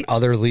guy in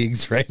other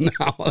leagues right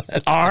now.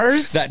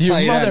 Ours? That You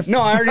tight end.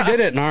 No, I already did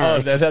it in Oh,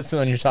 ours. that's the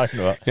one you're talking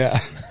about. Yeah.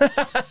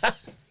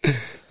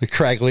 The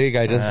Craig League,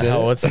 I just did.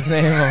 What's his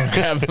name? I'll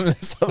grab him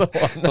this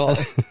other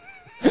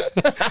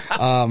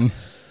one.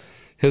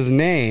 His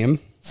name.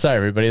 Sorry,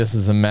 everybody. This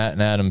is the Matt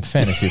and Adam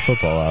Fantasy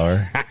Football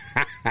Hour.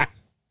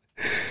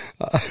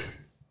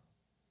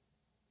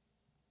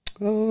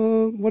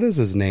 What is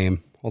his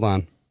name? Hold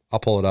on. I'll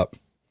pull it up.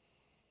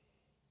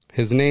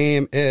 His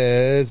name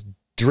is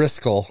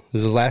Driscoll.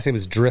 His last name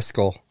is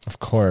Driscoll. Of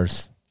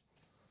course.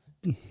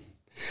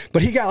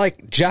 But he got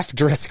like Jeff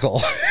Driscoll.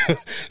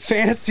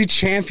 Fantasy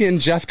champion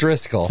Jeff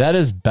Driscoll. That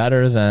is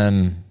better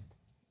than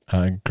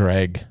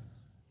Greg.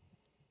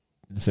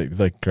 Is it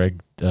like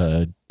Greg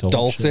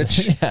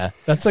Dulcich? Yeah.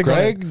 That's like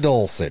Greg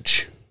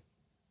Dulcich.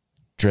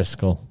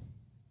 Driscoll.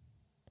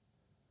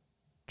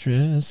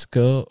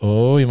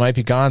 Oh, he might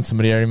be gone.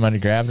 Somebody already might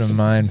have grabbed him.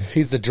 Mine.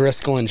 He's the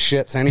Driscoll and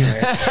shits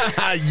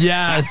anyways.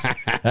 Yes.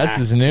 That's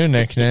his new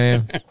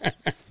nickname.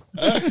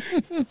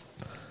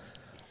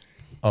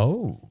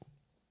 Oh.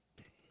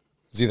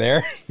 Is he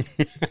there?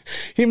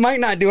 He might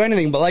not do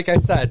anything, but like I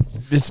said,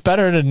 It's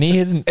better to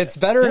need. it's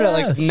better to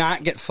like Yes.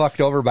 not get fucked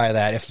over by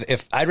that.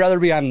 If I'd rather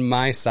be on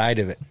my side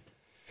of it.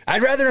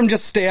 I'd rather him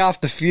just stay off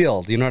the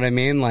field. You know what I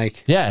mean?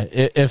 Like, Yeah.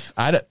 If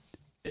I don't.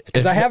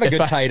 because I have a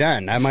good tight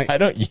end. I might. I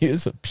don't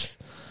use it.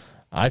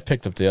 I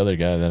picked up the other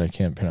guy that I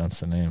can't pronounce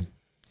the name.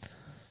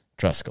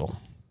 Driscoll.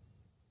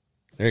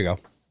 There you go.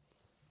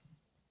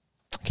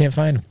 Can't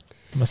find him.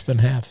 Must have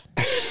been half.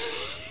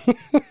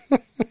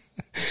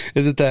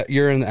 Is it that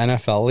you're in the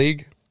NFL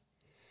league?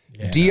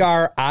 Yeah.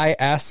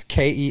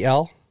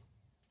 Driskel.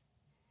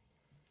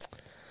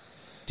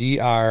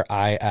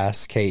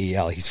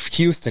 Driskel. He's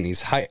Houston.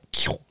 He's high,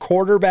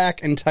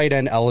 quarterback and tight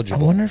end I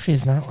eligible. wonder if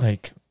he's not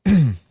like.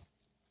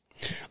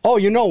 Oh,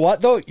 you know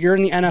what though? You're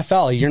in the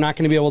NFL. You're not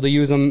going to be able to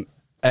use him.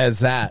 As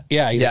that.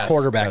 Yeah, he's a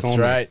quarterback That's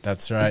only. right.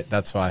 That's right.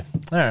 That's why.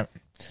 All right.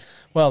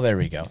 Well, there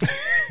we go.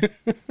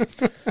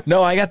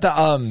 No, I got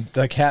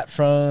the cat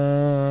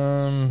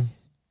from.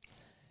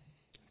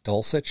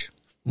 Dulcich.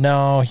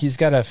 No, he's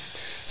got a.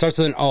 Starts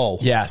with an O.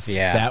 Yes,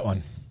 Yeah. that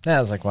one. I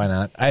was like, why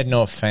not? I had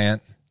Noah Fant.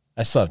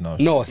 I still have Noah.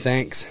 No,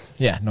 thanks.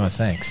 Yeah, no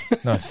thanks.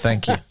 No,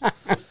 thank you.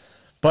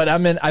 But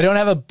I'm in. I don't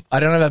have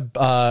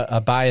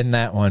a buy in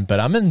that one. But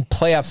I'm in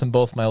playoffs in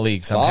both my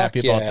leagues. I'm Fuck happy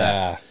about yeah.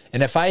 that.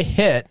 And if I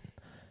hit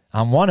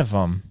on one of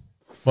them,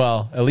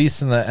 well, at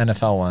least in the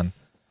NFL one,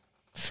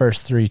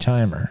 first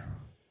 3-timer.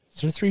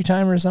 Is there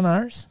 3-timers on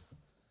ours?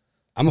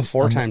 I'm a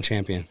 4-time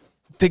champion.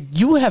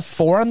 You have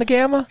 4 on the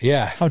Gamma?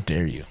 Yeah. How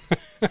dare you?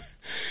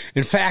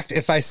 In fact,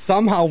 if I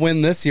somehow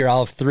win this year,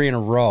 I'll have 3 in a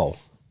row.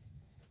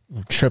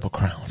 Triple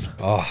crown.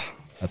 Oh,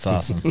 That's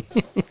awesome.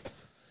 You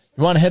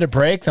want to hit a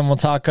break? Then we'll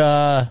talk.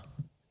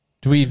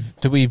 Do we?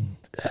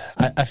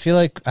 I feel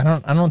like I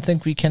don't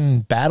think we can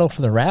battle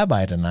for the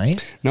rabbi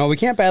tonight. no, we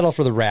can't battle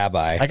for the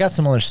rabbi. I got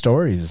some other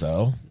stories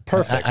though.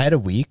 Perfect. I had a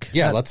week.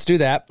 Yeah, let's do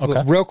that.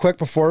 Okay. Real quick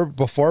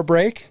before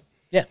break.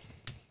 Yeah.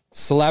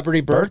 Celebrity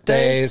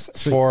birthdays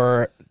Sweet.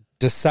 for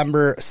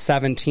December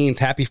 17th.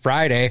 Happy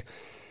Friday.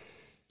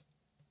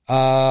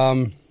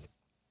 So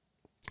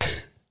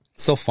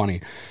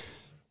funny.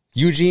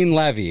 Eugene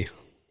Levy.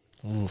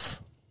 Oof.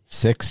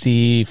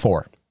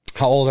 64.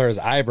 How old are his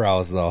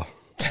eyebrows though?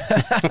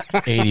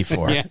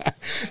 84.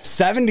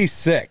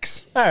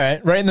 76. All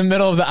right, right in the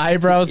middle of the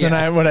eyebrows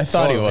Yeah, and what I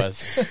thought totally. he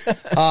was.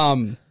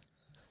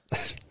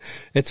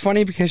 It's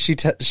funny because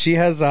she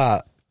has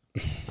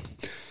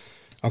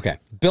okay,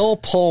 Bill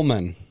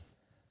Pullman.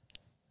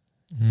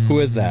 Who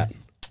is that?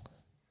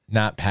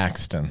 Not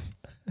Paxton.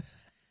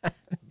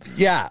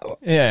 Yeah,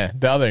 Yeah,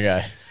 the other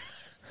guy.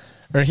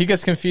 Or he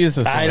gets confused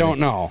with somebody. I don't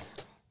know.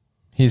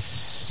 He's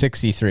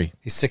 63.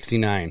 He's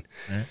 69.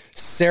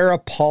 Sarah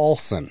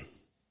Paulson.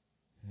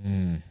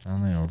 I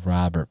don't know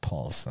Robert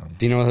Paulson.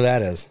 Do you know who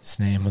that is? His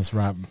name was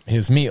he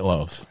was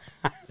Meatloaf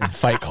in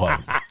Fight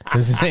Club.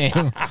 His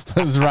name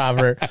was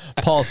Robert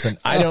Paulson.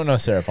 I don't know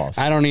Sarah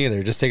Paulson. I don't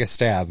either. Just take a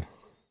stab.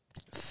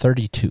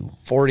 32.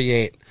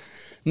 48.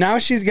 Now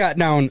she's got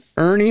down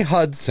Ernie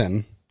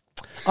Hudson.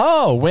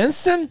 Oh,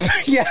 Winston?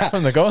 Yeah.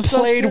 From the Ghostbusters?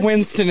 Played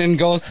Winston in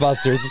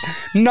Ghostbusters.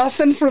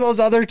 Nothing for those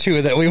other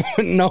two that we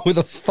wouldn't know who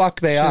the fuck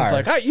they are.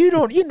 It's like, you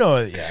know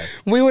it yet.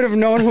 We would have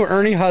known who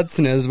Ernie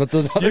Hudson is, but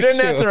those other You didn't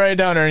two. have to write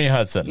down Ernie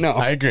Hudson. No.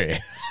 I agree.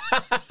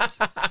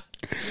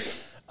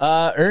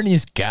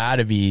 Ernie's got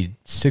to be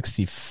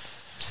 60,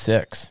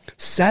 76.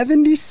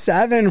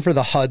 77 for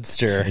the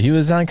Hudster. He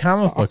was on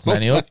Comic Book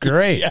Man. He looked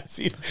great. Yes,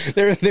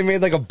 they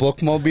made like a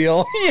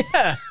bookmobile.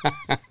 Yeah.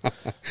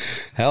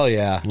 Hell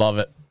yeah. Love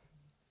it.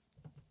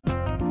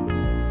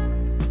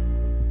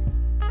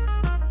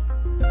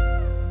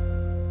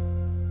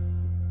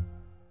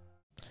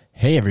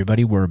 Hey,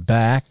 everybody, we're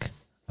back.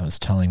 I was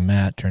telling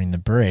Matt during the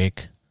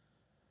break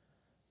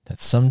that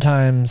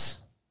sometimes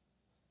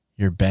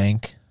your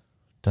bank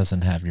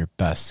doesn't have your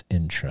best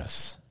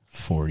interests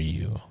for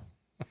you.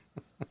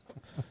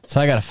 So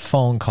I got a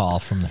phone call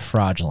from the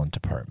fraudulent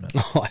department.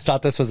 Oh, I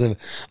thought this was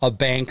a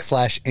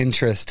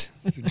bank/interest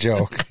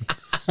joke.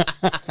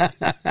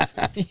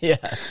 Yeah,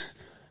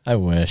 I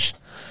wish.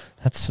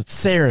 That's what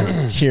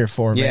Sarah's here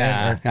for,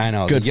 man. Yeah, I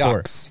know. Good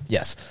Yucks. for.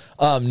 Yes.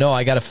 No,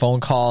 I got a phone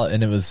call,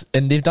 and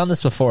they've done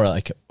this before.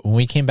 Like when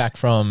we came back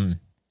from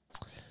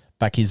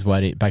Becky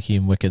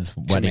and Wicked's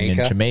wedding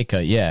in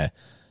Jamaica. Yeah,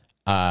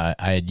 I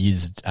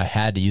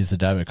had to use a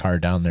debit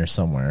card down there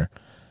somewhere,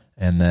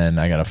 and then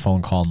I got a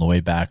phone call on the way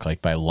back,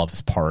 like by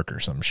Loves Park or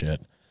some shit,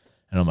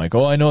 and I'm like,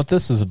 oh, I know what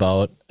this is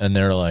about, and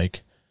they're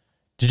like,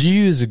 did you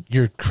use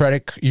your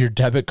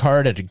debit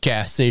card at a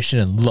gas station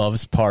in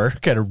Loves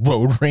Park at a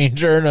Road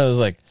Ranger? And I was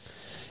like,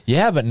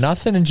 yeah, but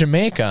nothing in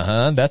Jamaica,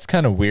 huh? That's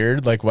kind of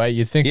weird. Like, why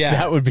you think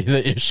that would be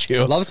the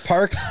issue? Loves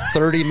Park's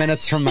 30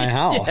 minutes from my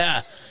house.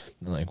 Yeah.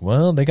 I'm like,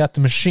 well, they got the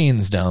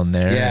machines down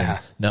there. Yeah. And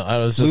no, I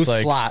was just Blue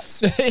like,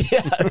 slots.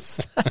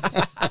 yes.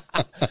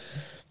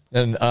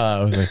 And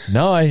I was like,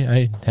 no,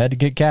 I had to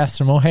get gas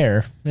from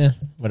O'Hare. Yeah,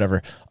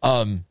 whatever.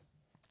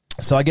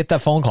 So I get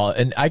that phone call,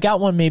 and I got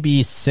one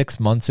maybe 6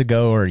 months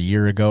ago or a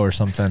year ago or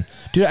something.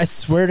 Dude, I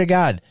swear to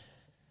God,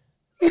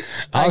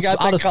 I'll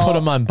just put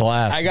them on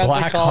blast. I got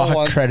Black the call Hawk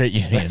once. Credit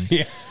Union.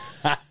 Yeah.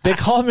 They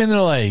called me and they're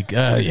like,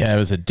 yeah, it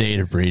was a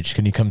data breach.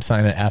 Can you come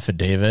sign an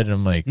affidavit? And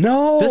I'm like,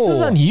 no, this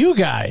is on you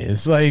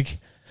guys. Like,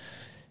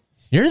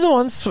 you're the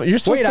ones. You're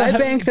supposed Wait, to I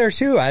banked there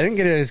too. I didn't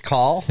get his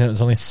call. It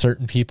was only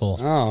certain people.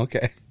 Oh,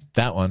 okay.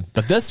 That one.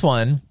 But this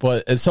one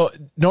was, so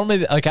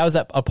normally, like, I was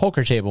at a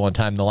poker table one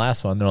time, the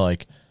last one, they're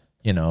like,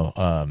 you know,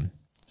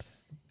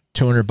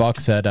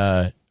 $200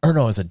 at or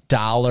no, it was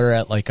 $1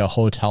 at like a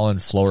hotel in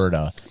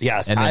Florida.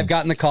 Yes, and then, I've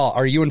gotten the call.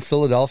 Are you in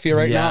Philadelphia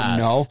right now? Yes.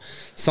 No.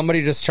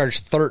 Somebody just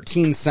charged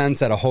 13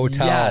 cents at a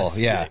hotel. Yes.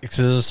 Yeah.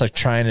 So they're just like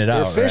trying it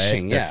out. They're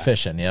fishing, right? yeah. They're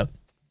fishing, yep.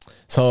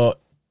 So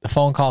the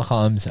phone call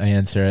comes, I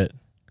answer it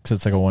because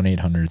it's like a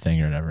 1-800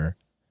 thing or whatever.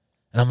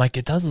 And I'm like,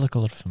 it does look a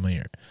little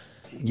familiar.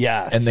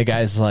 Yes. And the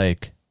guy's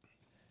like,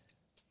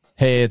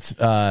 hey, it's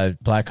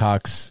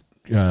Blackhawks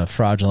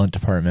fraudulent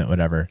department,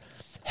 whatever.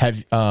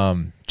 Have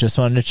just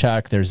wanted to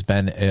check. There's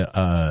been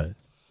a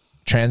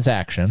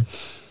transaction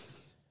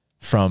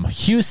from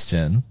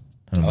Houston.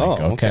 And I'm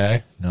like,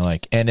 okay. And they're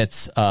like, and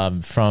it's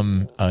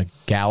from a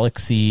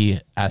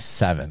Galaxy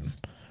S7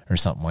 or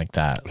something like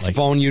that. It's like a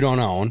phone you don't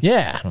own.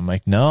 Yeah. And I'm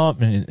like, no.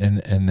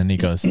 And then he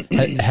goes,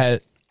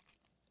 did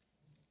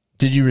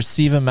you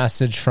receive a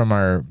message from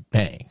our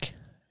bank?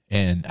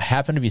 And I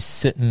happen to be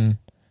sitting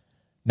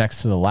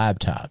next to the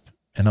laptop.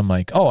 And I'm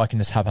like, oh, I can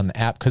just hop on the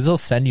app because they'll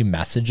send you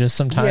messages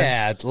sometimes.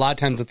 Yeah, a lot of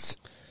times it's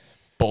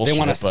bullshit. they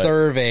want a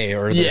survey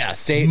or their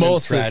statements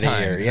most ready. of the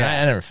time. Or,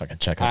 yeah, I never fucking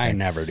check. I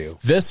never do.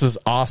 This was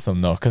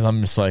awesome though because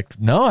I'm just like,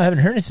 no, I haven't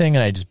heard anything,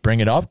 and I just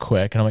bring it up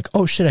quick, and I'm like,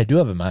 oh shit, I do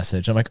have a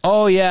message. I'm like,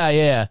 oh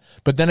yeah.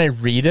 But then I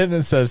read it and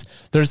it says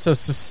there's a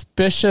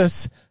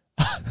suspicious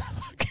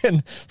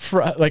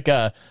like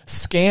a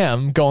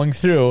scam going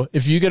through.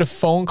 If you get a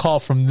phone call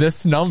from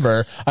this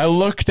number, I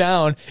look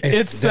down,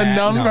 it's the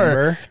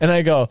number, and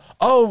I go,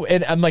 oh,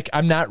 and I'm like,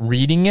 I'm not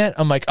reading it.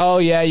 I'm like, oh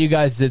yeah, you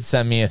guys did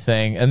send me a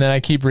thing, and then I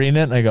keep reading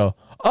it, and I go,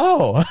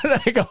 oh,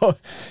 and I go,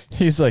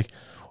 he's like,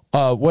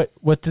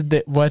 what did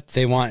they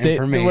want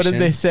information? What did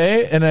they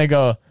say? And I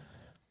go,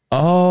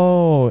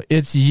 oh,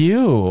 it's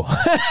you.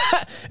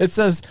 It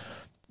says,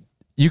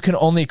 you can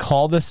only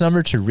call this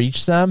number to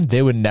reach them.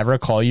 They would never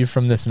call you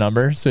from this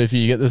number. So if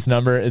you get this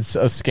number, it's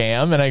a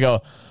scam. And I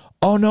go,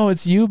 oh no,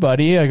 it's you,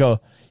 buddy. I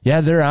go,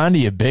 yeah, they're on to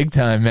you big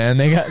time, man.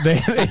 They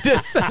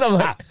just said, I'm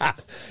like,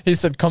 he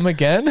said, come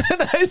again?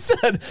 And I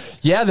said,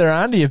 yeah, they're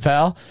on to you,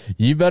 pal.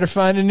 You better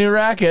find a new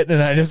racket.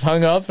 And I just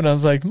hung up and I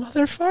was like,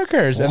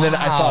 motherfuckers. Wow. And then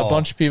I saw a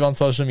bunch of people on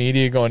social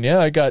media going, yeah,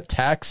 I got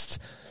text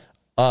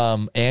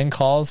and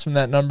calls from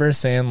that number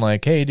saying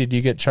like, hey, did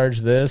you get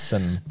charged this?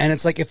 And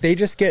it's like, if they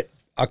just get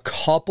a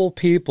couple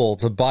people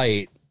to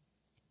bite,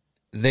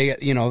 they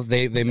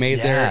made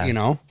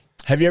their,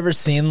 Have you ever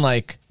seen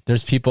like,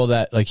 there's people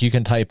that like you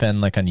can type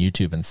in like on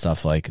YouTube and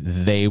stuff, like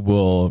they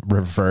will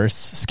reverse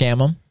scam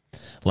them.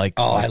 Like,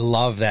 oh, I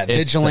love that.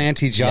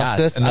 Vigilante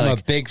justice. Yes, I'm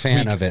a big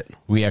fan of it.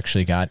 We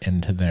actually got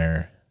into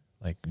their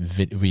like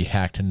we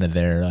hacked into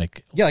their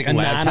like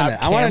anonymous.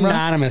 I want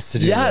anonymous to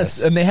do this.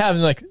 Yes, and they have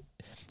like,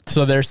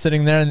 so they're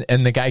sitting there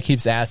and the guy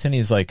keeps asking.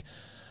 He's like,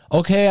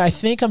 okay, I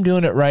think I'm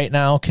doing it right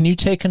now. Can you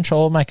take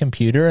control of my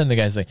computer? And the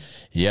guy's like,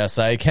 yes,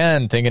 I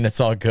can, thinking it's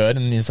all good.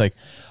 And he's like,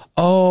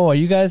 oh, are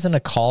you guys in a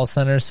call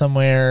center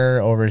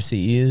somewhere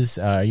overseas?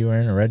 Are you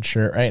wearing a red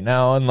shirt right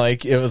now? And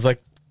like, it was like,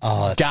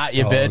 oh, got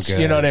you, bitch.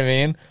 Good. You know what I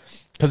mean?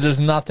 Because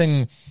there's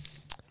nothing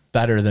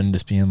better than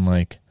just being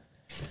like,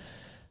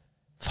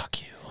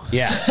 fuck you.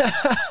 Yeah.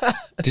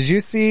 Did you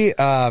see,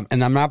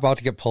 and I'm not about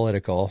to get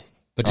political,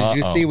 but did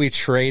you see we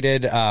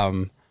traded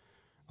a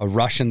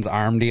Russian's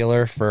arm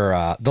dealer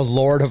for the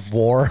Lord of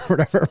War, or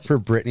whatever, for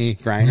Brittany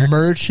Griner?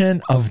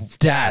 Merchant of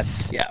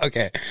Death. Yeah,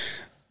 okay.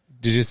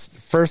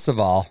 First of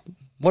all,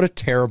 what a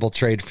terrible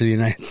trade for the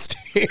United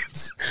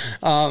States.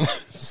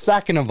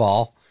 Second of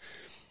all,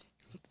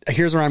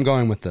 here's where I'm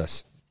going with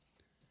this.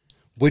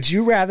 Would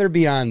you rather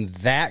be on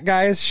that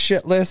guy's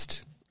shit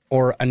list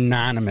or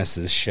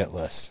Anonymous's shit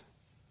list?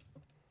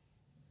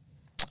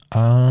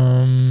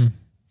 On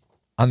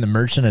the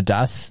Merchant of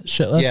Death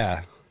shit list?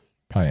 Yeah.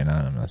 Probably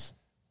Anonymous.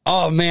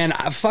 Oh, man,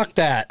 fuck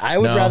that. I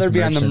would rather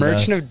be on the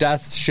Merchant of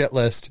Death's shit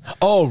list.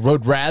 Oh,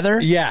 would rather?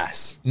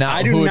 Yes. Now,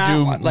 I who would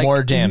do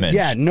more damage?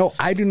 Yeah, no,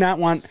 I do not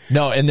want...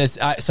 No, in this...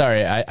 I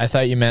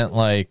thought you meant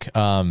like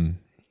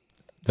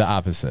the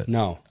opposite.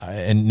 No.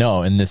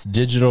 In this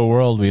digital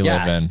world we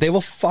live in. They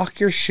will fuck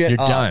your shit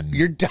You're up. done.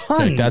 You're done.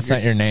 Like, that's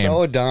not your name.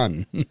 So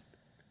done.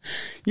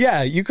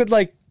 Yeah, you could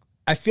like...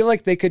 I feel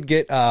like they could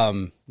get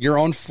your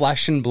own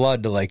flesh and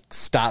blood to like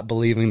stop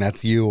believing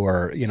that's you,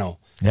 or, you know...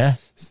 Yeah.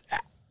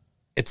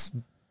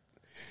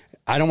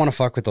 I don't want to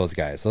fuck with those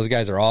guys. Those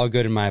guys are all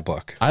good in my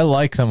book. I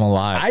like them a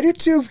lot. I do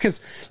too,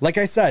 because like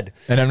I said,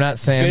 and I'm not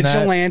saying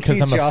that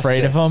because I'm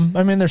afraid of them.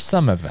 I mean, there's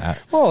some of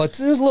that. Oh,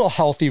 there's a little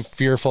healthy,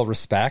 fearful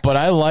respect. But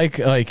I like,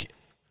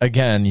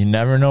 again, you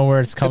never know where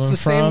it's coming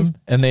from.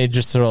 And they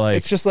just sort of like...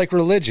 It's just like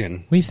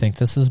religion. We think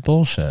this is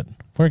bullshit.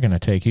 We're going to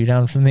take you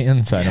down from the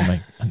inside. I'm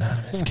like,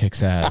 Anonymous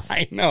kicks ass.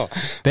 I know.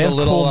 They have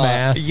cool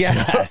masks.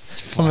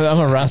 Yes. I'm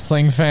a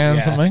wrestling fan,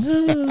 so I'm like...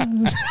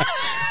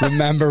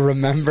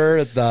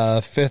 Remember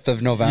the 5th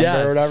of November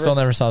or whatever? Still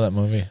never saw that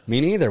movie. Me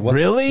neither.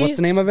 Really? What's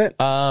the name of it?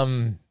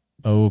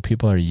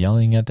 People are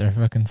yelling at their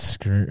fucking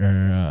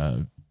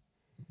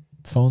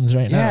phones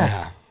right now.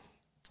 Yeah.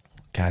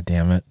 God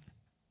damn it.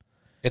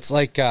 It's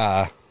like,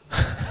 I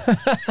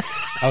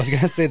was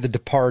going to say The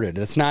Departed.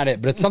 That's not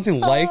it, but it's something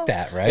like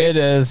that, right? It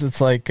is.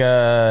 It's like, people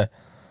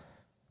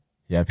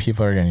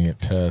are going to get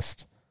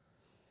pissed.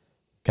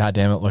 God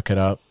damn it, look it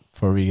up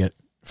before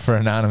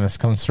Anonymous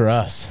comes for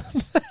us.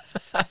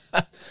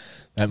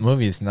 That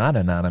movie is not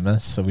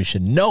Anonymous, so we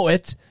should know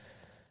it.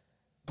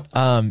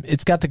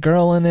 It's got the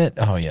girl in it.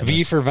 Oh yeah,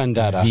 V for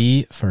Vendetta.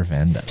 V for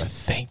Vendetta.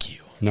 Thank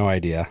you. No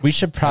idea. We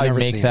should probably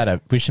make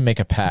that we should make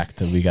a pact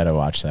that we got to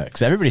watch that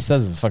because everybody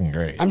says it's fucking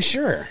great. I'm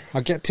sure.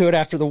 I'll get to it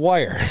after The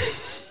Wire.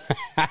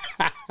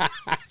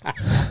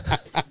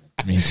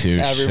 Me too.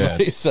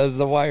 Everybody says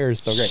The Wire is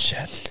so great.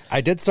 Shit.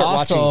 I did start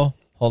watching.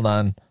 Hold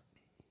on.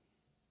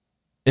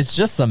 It's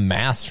just a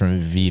mask from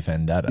V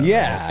Vendetta.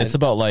 Yeah. Right? It's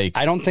about like...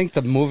 I don't think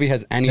the movie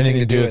has anything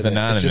to do with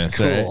Anonymous. It's just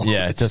cool. Right?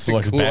 Yeah, it just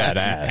looks cool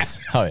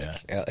badass. Oh,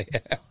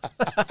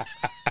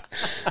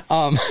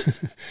 yeah.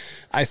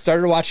 I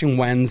started watching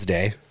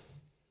Wednesday.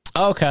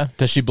 Oh, okay.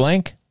 Does she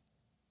blink?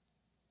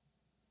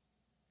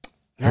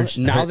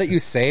 Now that you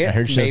say it,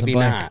 maybe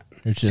not.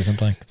 I heard she doesn't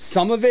blink.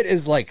 Some of it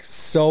is like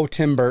so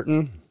Tim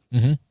Burton.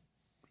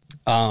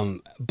 Mm-hmm.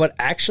 But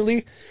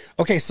actually,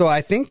 okay, so I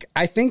think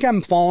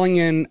I'm falling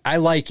in. I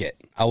like it.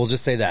 I will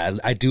just say that.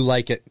 I do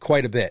like it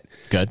quite a bit.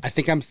 Good. I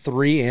think I'm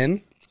 3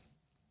 in.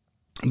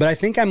 But I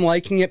think I'm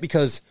liking it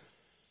because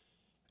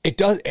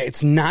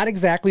it's not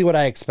exactly what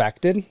I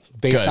expected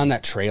based on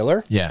that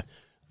trailer. Yeah.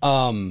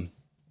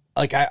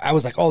 Like I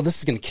was like, oh, this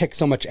is going to kick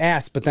so much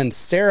ass. But then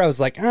Sarah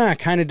was like,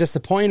 kind of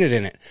disappointed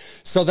in it.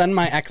 So then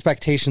my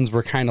expectations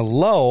were kind of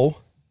low.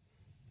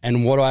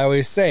 And what do I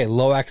always say?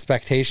 Low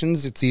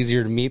expectations. It's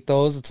easier to meet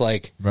those. It's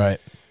like, right.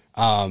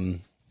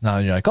 Now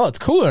you're like, oh, it's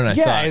cooler than I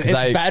thought. It's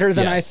better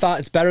than I thought.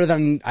 It's better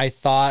than I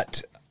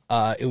thought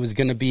it was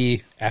going to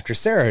be after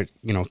Sarah,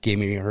 gave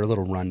me her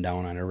little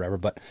rundown on it or whatever.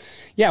 But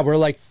yeah, we're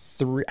like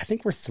 3. I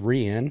think we're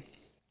 3 in.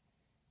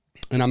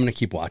 And I'm going to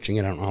keep watching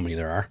it. I don't know how many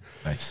there are.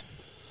 Nice.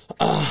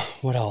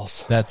 What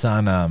else? That's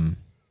on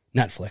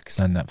Netflix.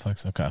 On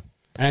Netflix, okay.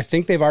 And I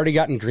think they've already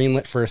gotten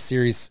greenlit for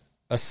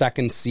a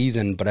second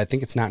season, but I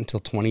think it's not until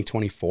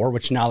 2024,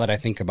 which now that I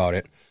think about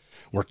it,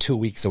 we're 2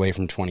 weeks away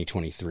from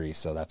 2023,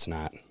 so that's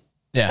not...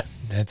 Yeah,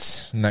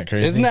 that's not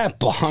crazy. Isn't that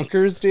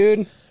bonkers,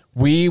 dude?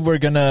 We were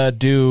going to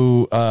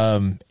do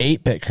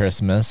 8-Bit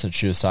Christmas, that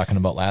she was talking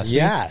about last week.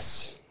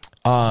 Yes.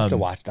 I have to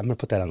watch. I'm going to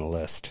put that on the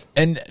list.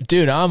 And,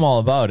 dude, I'm all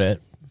about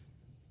it,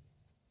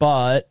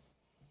 but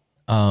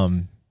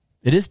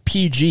it is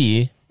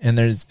PG, and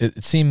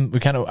it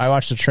seemed, I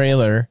watched the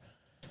trailer,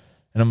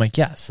 and I'm like,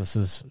 yes, this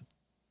is...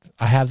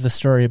 I have the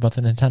story about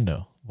the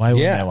Nintendo. Why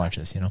wouldn't I watch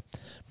this,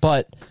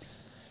 But,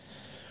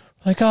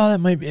 like, oh, that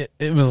might be...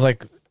 It was,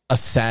 like, a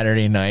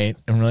Saturday night,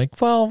 and we're like,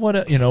 well,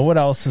 what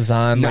else is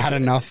on? Not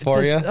enough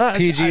for you?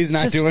 PG's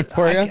not doing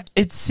for you?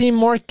 It seemed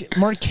more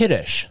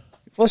kiddish.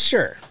 Well,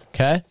 sure.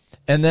 Okay?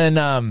 And then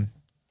on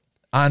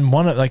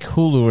one of, like,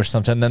 Hulu or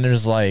something, then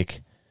there's,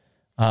 like...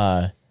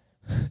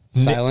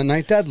 Silent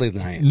Night, Deadly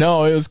Night.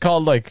 No, it was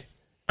called, like...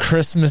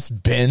 Christmas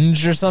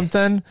Binge or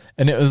something,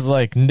 and it was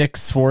like Nick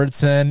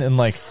Swartzen and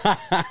like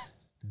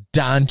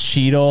Don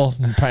Cheadle,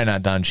 probably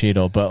not Don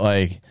Cheadle, but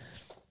like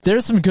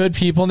there's some good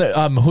people.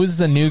 Who's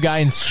the new guy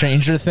in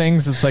Stranger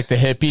Things? It's like the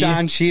hippie.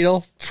 Don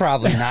Cheadle?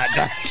 Probably not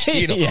Don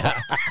Cheadle. Yeah.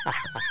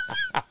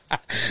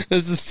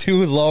 This is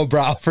too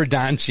lowbrow for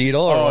Don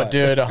Cheadle. Or what?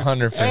 Dude,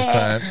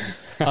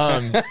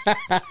 100%.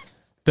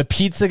 The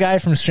pizza guy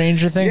from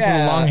Stranger Things with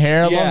the long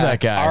hair. I love that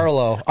guy.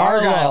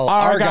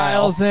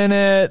 Argyle's in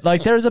it.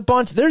 Like, there's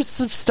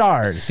some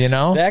stars, you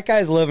know? That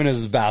guy's living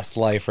his best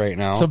life right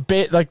now. So,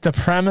 like, the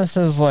premise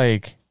is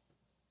like,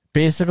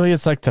 basically,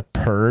 it's like the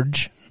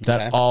purge.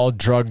 That all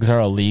drugs are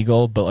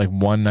illegal, but like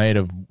one night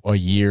of a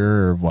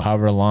year or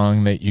however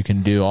long that you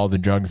can do all the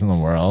drugs in the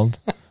world.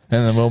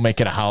 And then we'll make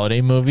it a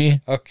holiday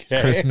movie.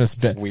 Okay. Christmas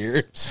bit.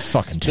 Weird. It's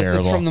fucking terrible.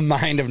 This is from the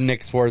mind of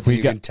Nick Swartz,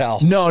 you can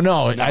tell. No.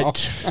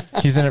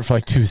 He's in it for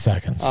like 2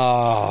 seconds.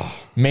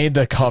 Made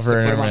the cover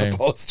and everything. On the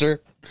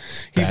poster.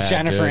 He's Bad,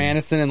 Jennifer dude.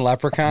 Aniston in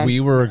Leprechaun. We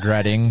were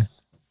regretting,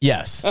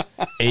 yes,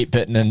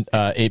 8-bit and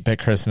 8-bit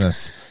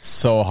Christmas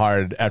so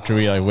hard after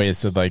we like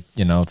wasted like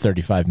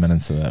 35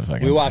 minutes of that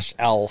fucking. We watched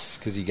Elf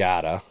because you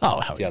gotta.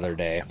 Hell the other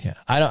day. Yeah,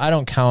 I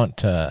don't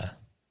count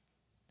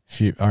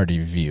if you already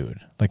viewed.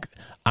 Like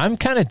I'm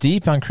kind of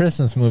deep on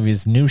Christmas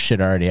movies, new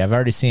shit already. I've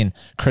already seen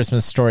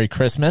Christmas Story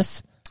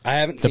Christmas. I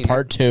haven't the seen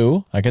part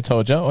 2. Like I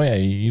told you. Oh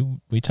yeah,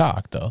 we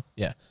talked though.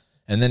 Yeah.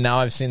 And then now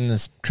I've seen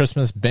this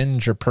Christmas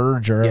binge or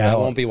purge or I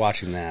won't be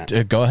watching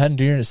that. Go ahead and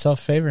do yourself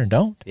a favor and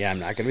don't. Yeah, I'm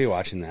not going to be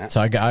watching that. So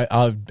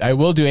I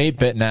will do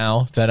 8-bit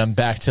now that I'm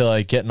back to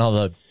like getting all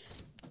the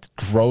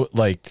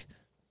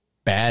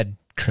bad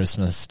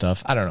Christmas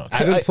stuff. I don't know.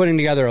 I've been putting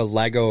together a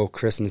Lego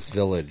Christmas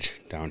village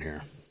down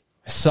here.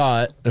 I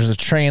saw it. There's a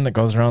train that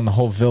goes around the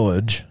whole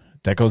village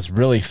that goes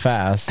really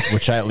fast,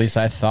 which at least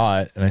I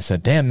thought. And I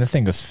said, damn, the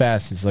thing goes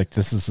fast. He's like,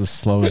 this is the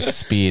slowest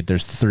speed.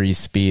 There's 3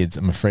 speeds.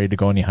 I'm afraid to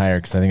go any higher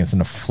because I think it's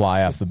going to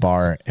fly off the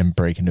bar and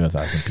break into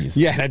 1,000 pieces.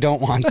 Yeah, I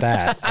don't want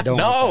that. I don't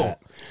want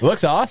that. It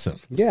looks awesome.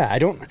 Yeah, I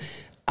don't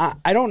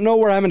know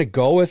where I'm going to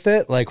go with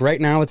it. Like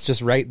right now it's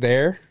just right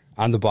there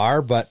on the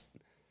bar. But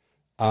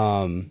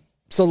so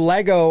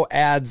Lego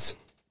adds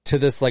to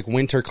this like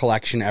winter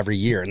collection every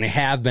year, and they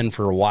have been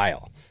for a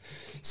while.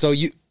 So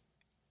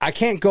I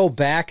can't go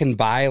back and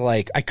buy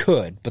I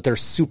could, but they're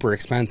super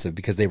expensive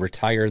because they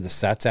retire the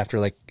sets after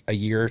like a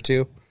year or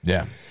 2.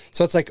 Yeah.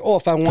 So it's like,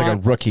 if I want like a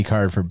rookie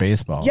card for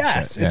baseball.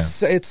 Yes,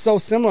 it's so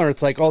similar.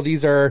 It's like,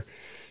 these are,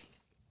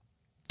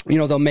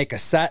 they'll make a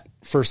set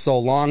for so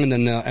long and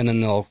then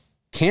they'll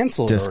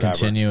cancel it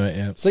discontinue it.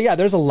 Yeah. So yeah,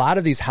 there's a lot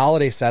of these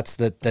holiday sets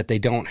that they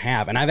don't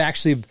have, and I've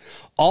actually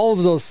all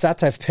of those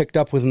sets I've picked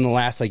up within the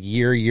last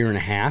year and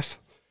a half.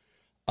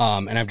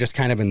 And I've just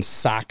kind of been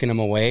socking them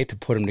away to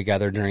put them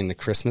together during the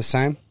Christmas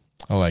time.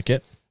 I like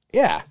it.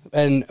 Yeah.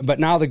 But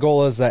now the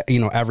goal is that,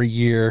 every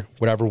year,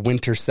 whatever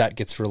winter set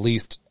gets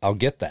released, I'll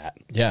get that.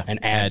 Yeah.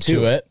 And add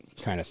to it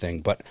kind of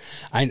thing. But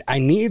I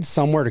need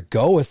somewhere to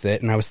go with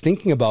it. And I was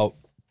thinking about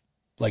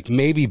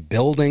maybe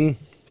building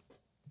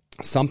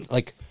some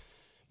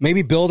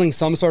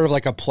sort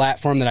of a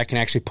platform that I can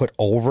actually put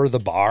over the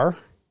bar.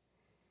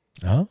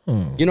 Oh,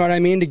 you know what I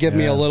mean? To give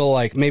me a little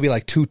maybe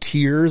 2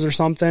 tiers or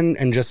something,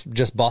 and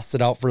just bust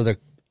it out for the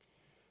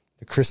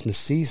Christmas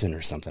season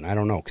or something. I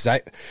don't know, because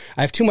I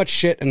have too much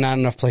shit and not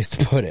enough place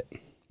to put it.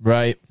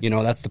 Right.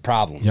 That's the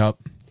problem. Yep.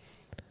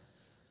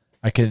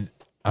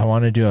 I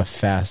want to do a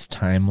fast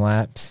time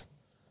lapse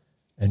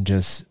and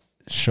just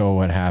show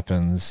what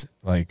happens.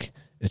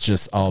 It's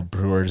just all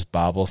Brewers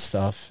Bobble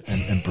stuff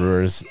and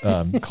Brewers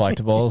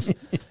collectibles.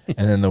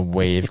 And then the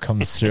wave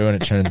comes through and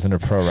it turns into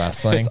pro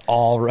wrestling. It's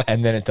all right.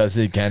 And then it does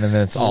it again. And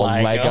then it's all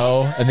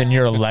Lego. And then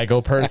you're a Lego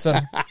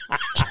person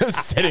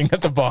just sitting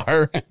at the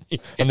bar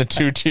on the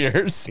 2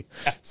 tiers,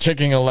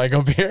 drinking a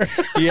Lego beer.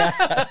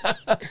 Yes.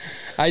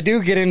 I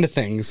do get into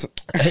things.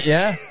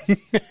 Yeah.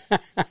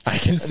 I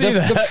can see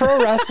that. The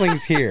pro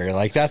wrestling's here.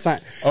 That's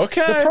not...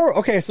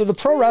 Okay. So the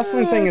pro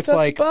wrestling thing, it's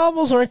the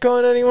bobbles aren't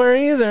going anywhere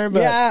either.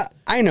 But. Yeah,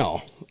 I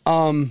know.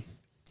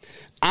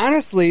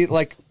 Honestly,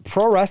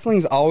 pro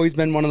wrestling's always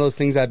been one of those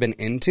things I've been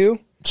into.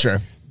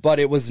 Sure. But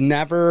it was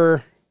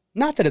never...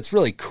 Not that it's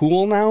really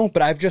cool now,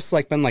 but I've just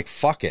been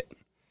fuck it.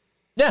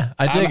 Yeah,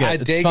 I dig it. I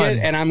dig it,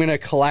 and I'm going to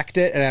collect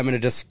it, and I'm going to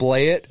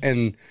display it,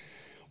 and...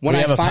 When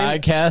we have a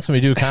podcast and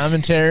we do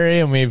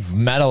commentary and we've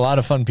met a lot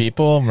of fun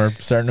people and we're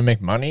starting to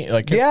make money.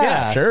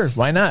 Yeah, sure.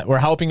 Why not? We're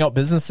helping out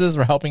businesses.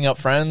 We're helping out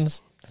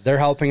friends. They're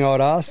helping out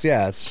us.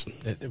 Yeah.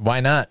 Why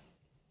not?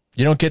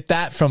 You don't get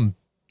that from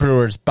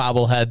Brewers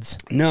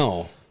bobbleheads.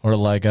 No. Or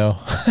Lego.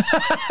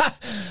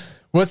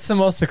 What's the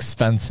most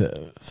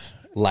expensive?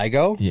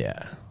 Lego?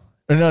 Yeah.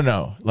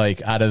 No.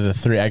 Out of the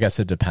 3, I guess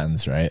it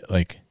depends, right?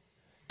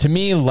 To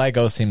me,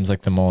 Lego seems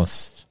like the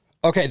most...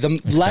 Okay, the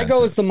expensive.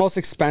 Lego is the most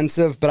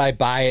expensive, but I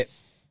buy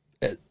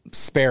it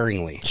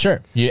sparingly. Sure.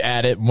 You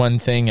add it one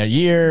thing a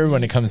year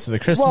when it comes to the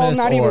Christmas. Well,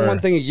 not even one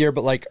thing a year,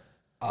 but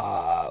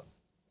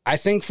I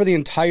think for the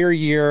entire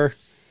year,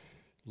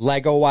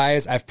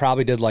 Lego-wise, I've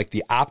probably did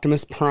the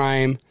Optimus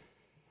Prime,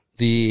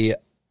 the...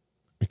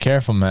 Be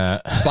careful,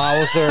 Matt.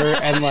 Bowser,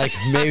 and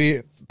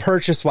maybe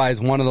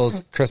purchase-wise, one of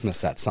those Christmas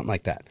sets, something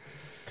like that.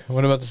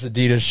 What about this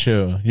Adidas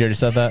shoe? You already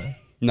said that?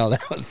 No,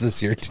 that was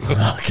this year too.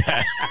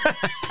 Okay.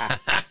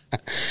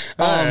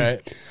 All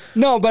right.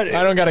 No, but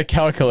I don't got a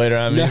calculator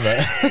on me,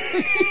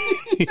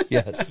 but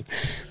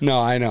yes. No,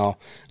 I know.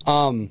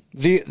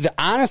 The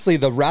honestly,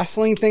 the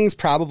wrestling things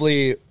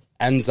probably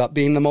ends up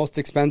being the most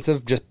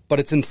expensive, but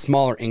it's in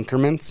smaller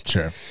increments.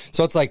 Sure.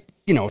 So it's like,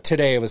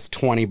 today it was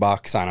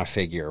 $20 on a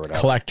figure or whatever.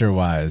 Collector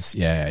wise,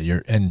 yeah,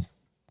 you're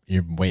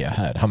way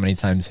ahead. How many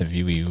times have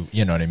you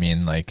know what I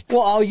mean? Like,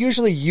 well, I'll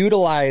usually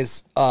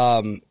utilize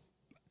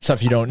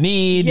stuff you don't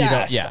need.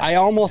 Yes, I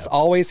almost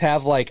always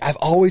have I've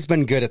always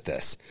been good at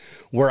this,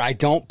 where I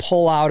don't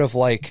pull out of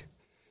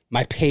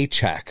my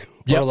paycheck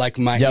or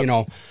my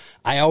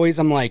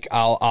I'm like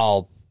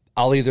I'll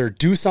either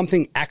do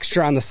something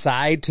extra on the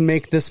side to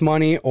make this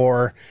money,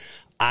 or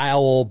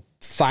I'll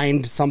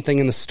find something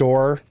in the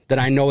store that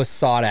I know is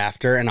sought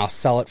after and I'll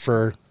sell it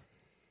for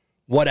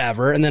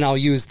whatever, and then I'll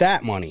use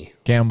that money.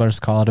 Gamblers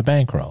call it a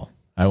bankroll.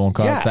 I won't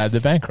go outside the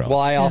bankroll. Well,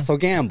 I also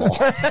gamble.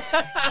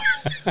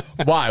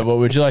 Why? What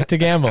would you like to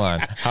gamble on?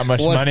 How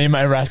much money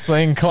my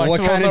wrestling collectibles what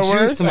kind of are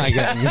worth? juice am I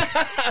getting?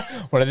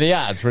 What are the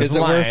odds? Where's Is the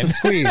it line? worth the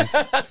squeeze?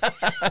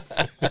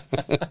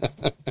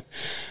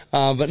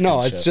 But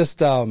no, it's just,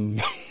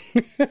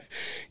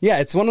 yeah,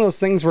 it's one of those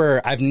things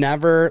where I've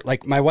never,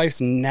 my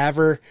wife's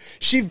never,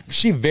 she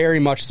very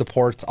much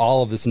supports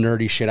all of this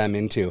nerdy shit I'm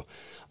into.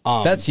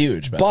 That's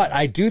huge. But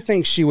I do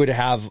think she would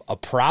have a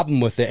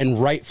problem with it,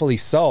 and rightfully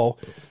so,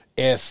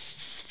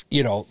 if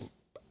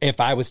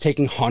I was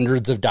taking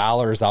hundreds of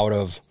dollars out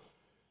of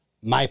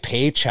my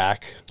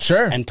paycheck,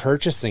 sure, and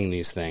purchasing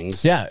these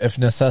things. Yeah, if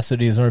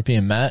necessities weren't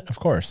being met, of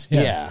course.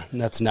 Yeah,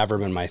 that's never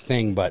been my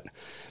thing. But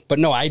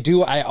no, I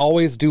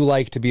always do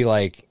like to be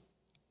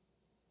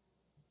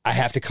I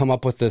have to come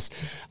up with this.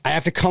 I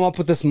have to come up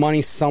with this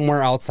money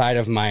somewhere outside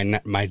of my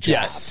job.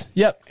 Yes.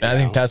 Yep. I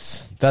think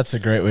that's a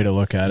great way to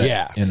look at it.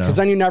 Yeah. Because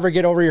then you never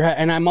get over your head.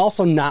 And I'm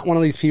also not one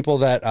of these people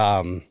that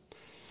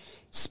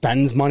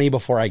spends money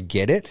before I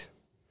get it.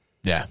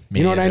 Yeah.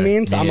 You know what I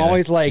mean? So I'm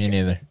always like, me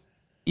neither.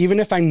 Even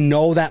if I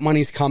know that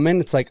money's coming,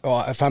 it's like,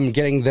 oh, if I'm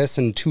getting this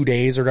in 2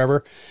 days or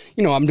whatever,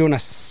 I'm doing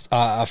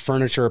a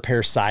furniture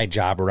repair side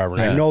job or whatever,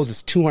 and I know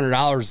this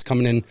 $200 is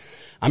coming in.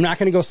 I'm not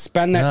going to go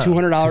spend that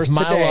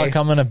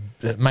 $200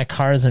 today. My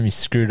car's going to be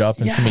screwed up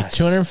and it's going to be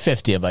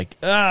 $250. I'm like,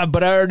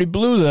 but I already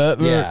blew that.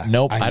 Yeah,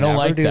 nope, I don't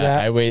like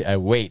that. I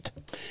wait.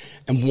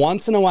 And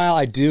once in a while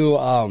I do,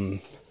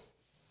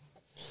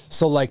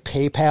 so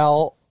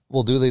PayPal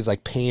will do these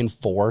paying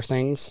for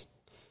things.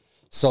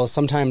 So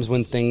sometimes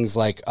when things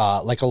like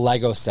a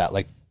Lego set,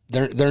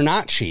 they're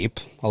not cheap,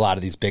 a lot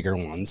of these bigger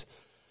ones,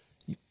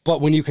 but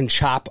when you can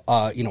chop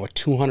a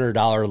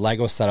 $200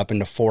 Lego set up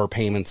into 4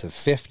 payments of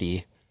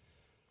 $50,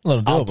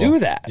 I'll do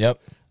that. Yep.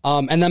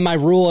 And then my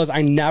rule is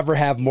I never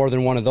have more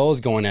than one of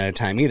those going at a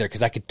time either,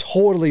 because I could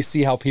totally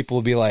see how people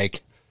would be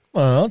like,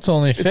 well, it's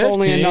only 50. It's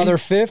only another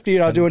 50.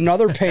 And I'll do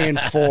another paying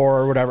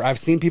for or whatever. I've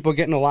seen people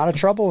get in a lot of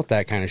trouble with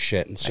that kind of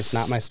shit. It's just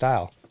not my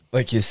style.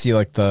 You see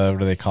what are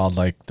they called?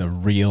 The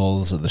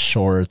reels or the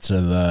shorts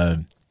or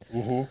the,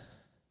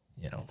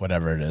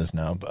 whatever it is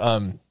now.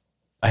 But,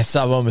 I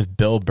saw one with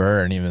Bill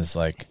Burr and he was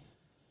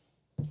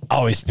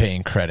always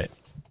paying credit.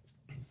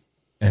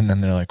 And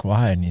then they're like,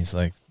 why? And he's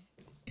like,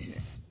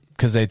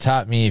 because they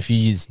taught me if you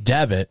use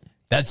debit,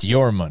 that's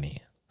your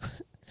money.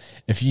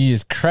 If you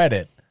use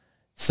credit,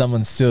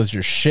 someone steals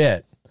your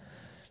shit,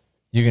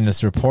 you can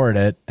just report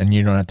it and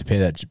you don't have to pay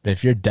that.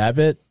 If you're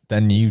debit,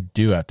 then you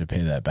do have to pay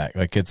that back.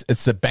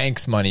 It's the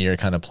bank's money you're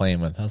kind of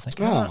playing with. I was like,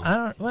 but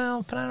I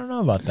don't know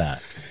about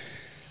that.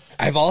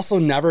 I've also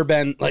never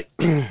been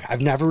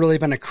I've never really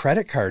been a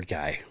credit card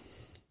guy.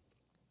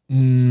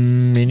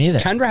 Me neither.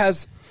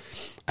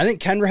 I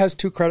think Kendra has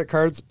 2 credit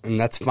cards, and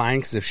that's fine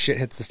because if shit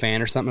hits the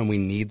fan or something and we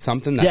need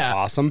something, that's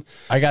awesome.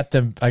 I got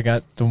the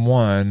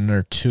 1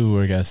 or 2,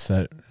 I guess,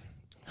 that.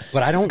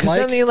 But I don't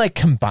because then they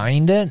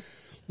combined it.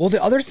 Well,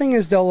 the other thing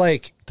is they'll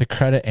the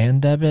credit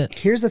and debit.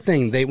 Here's the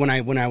thing: when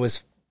I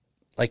was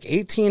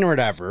 18 or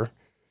whatever,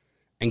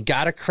 and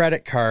got a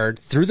credit card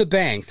through the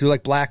bank through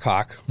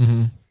Blackhawk,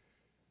 it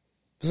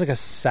was a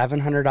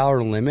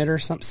 $700 limit or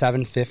something,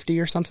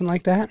 $750 or something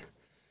like that.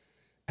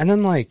 And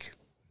then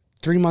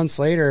 3 months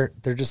later,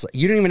 they're just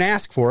you didn't even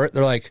ask for it.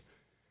 They're like,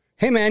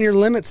 "Hey man, your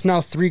limit's now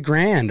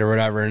 $3,000 or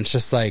whatever," and it's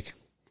just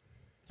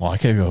well, I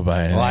could go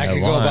buy it. Well, I could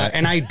go buy it,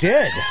 and I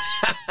did.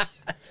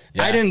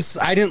 Yeah. I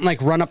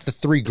didn't run up the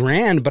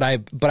 $3,000,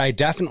 but I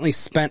definitely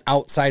spent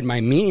outside my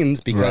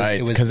means because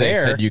it was there.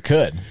 They said you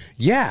could.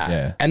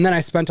 Yeah. And then I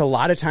spent a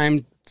lot of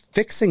time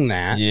fixing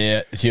that.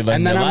 Yeah. So you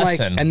learned the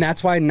lesson. And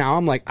that's why now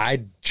I'm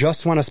I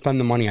just want to spend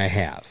the money I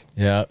have.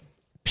 Yeah.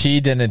 P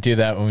didn't do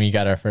that when we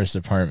got our first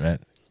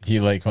apartment. He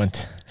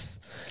went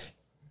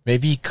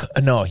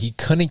he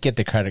couldn't get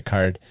the credit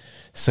card.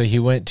 So he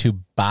went to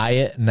Buy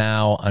It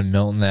Now on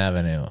Milton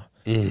Avenue.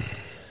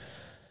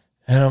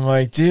 And I'm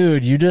like,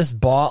 dude, you just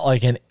bought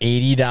an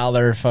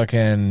 $80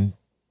 fucking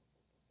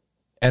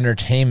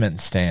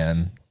entertainment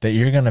stand that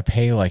you're gonna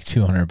pay like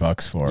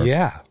 $200 for.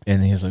 Yeah.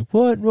 And he's like,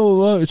 "What?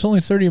 No, it's only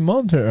 $30 a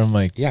month." I'm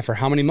like, Yeah, for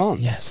how many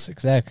months? "Yes,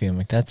 exactly." I'm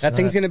like, That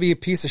thing's going to be a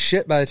piece of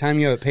shit by the time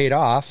you have it paid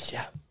off.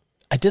 Yeah,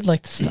 I did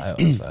like the style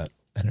of that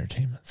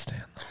entertainment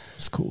stand. Though. It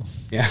was cool.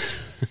 Yeah.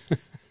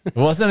 It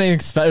wasn't anything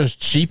special. It was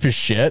cheap as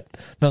shit.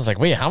 And I was like,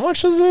 "Wait, how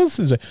much is this?"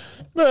 He's like,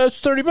 "No, it's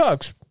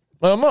 $30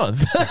 a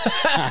month."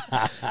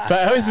 But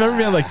I always remember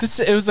being like, "This."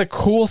 It was a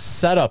cool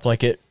setup.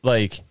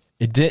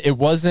 It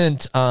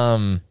wasn't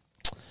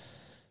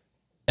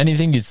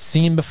anything you'd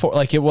seen before.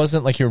 Like, it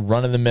wasn't like your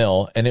run of the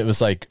mill, and it was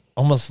like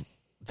almost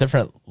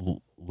different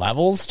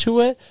levels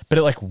to it. But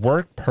it like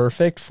worked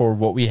perfect for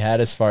what we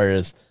had as far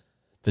as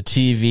the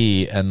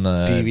TV and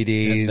the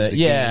DVDs. and the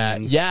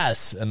games.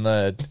 yes, and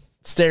the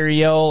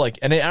stereo. Like,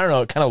 and I don't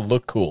know, it kind of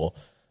looked cool.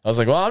 I was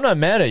like, "Well, I'm not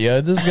mad at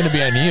you. This is going to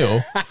be on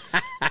you."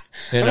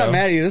 I'm not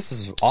mad at you. This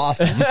is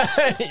awesome.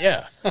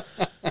 Yeah.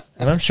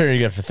 And I'm sure you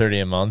get it for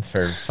 $30 a month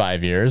for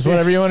 5 years.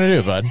 Whatever you want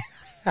to do, bud.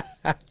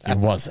 It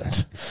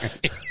wasn't.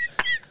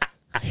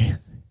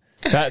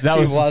 That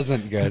was It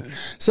wasn't good.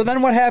 So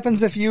then what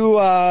happens if you...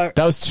 That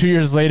was 2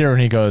 years later when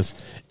he goes,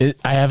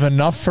 "I have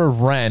enough for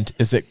rent.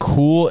 Is it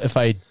cool if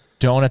I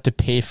don't have to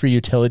pay for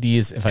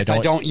utilities if I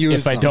don't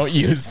use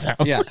them?"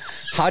 Yeah.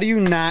 How do you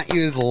not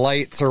use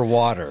lights or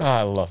water? Oh,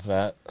 I love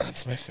that.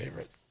 That's my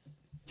favorite.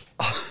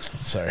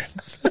 Sorry.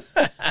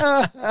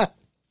 I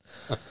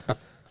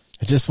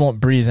just won't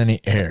breathe any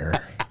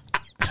air.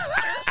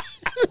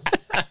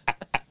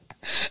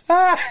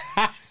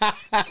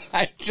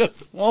 I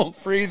just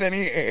won't breathe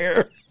any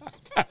air.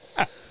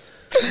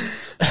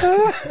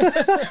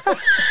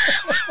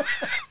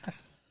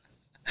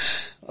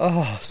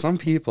 Oh, some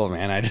people,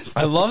 man.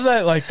 I love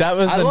that. Like, that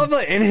was. I love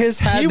that in his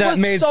head. He that was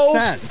made so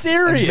sense.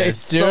 serious, It made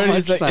so dude. much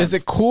He's like, sense. "Is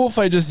it cool if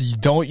I just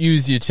don't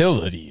use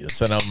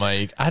utilities?" And I'm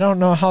like, "I don't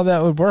know how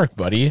that would work,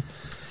 buddy."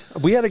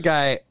 We had a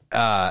guy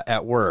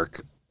at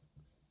work.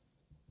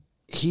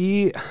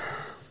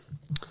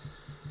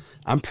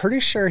 I'm pretty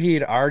sure he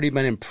had already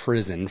been in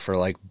prison for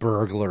like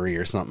burglary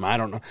or something. I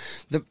don't know.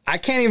 I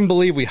can't even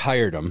believe we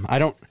hired him.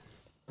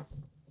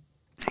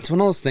 It's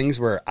one of those things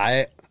where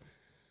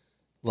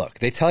look,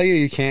 they tell you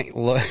you can't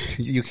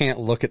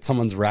look at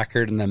someone's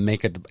record and then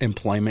make an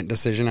employment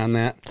decision on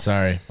that.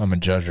 Sorry, I'm a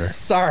judger.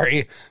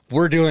 Sorry,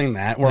 we're doing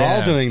that. We're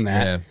all doing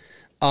that.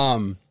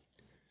 Yeah.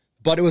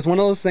 But it was one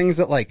of those things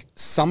that like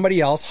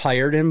somebody else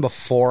hired him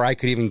before I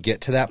could even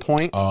get to that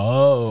point.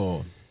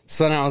 Oh.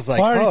 So then I was like,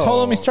 I already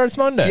told him he starts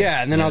Monday.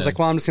 Yeah, and then I was like,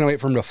 well, I'm just going to wait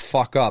for him to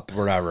fuck up or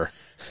whatever.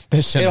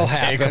 This shouldn't It'll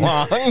take happen.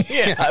 long.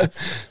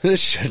 Yes.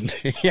 This shouldn't.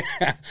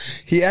 Yeah.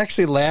 He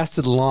actually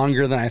lasted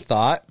longer than I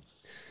thought.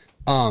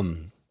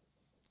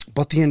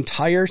 But the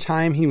entire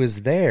time he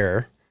was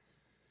there,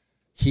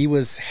 he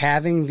was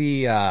having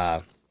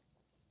the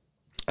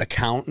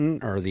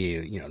accountant or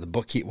the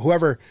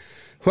bookkeeper,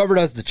 whoever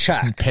does the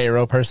checks,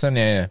 Payroll person,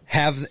 yeah.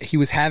 he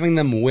was having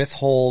them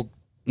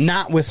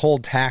not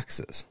withhold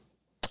taxes.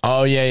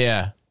 Oh,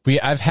 yeah.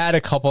 I've had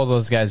a couple of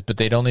those guys, but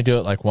they'd only do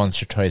it like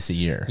once or twice a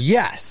year.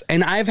 Yes,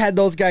 and I've had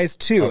those guys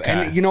too. Okay.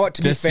 And you know what?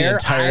 To be fair,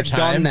 I've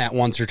time? done that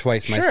once or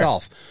twice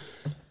myself.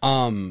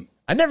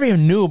 I never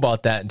even knew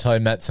about that until I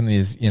met some of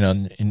these,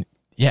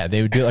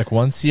 they would do it like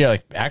once a year,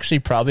 like actually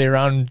probably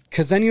around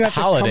because then you have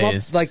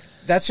holidays. to come up, like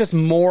that's just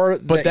more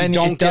But that then you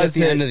don't it get at does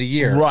the it- end of the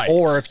year, right.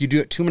 Or if you do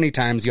it too many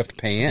times, you have to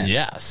pay in.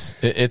 Yes.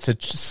 It's a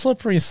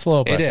slippery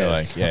slope, I feel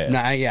like.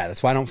 Yeah.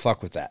 That's why I don't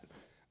fuck with that.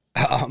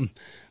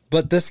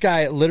 But this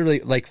guy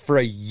literally, like for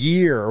a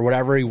year or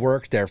whatever he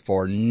worked there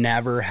for,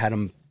 never had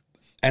him.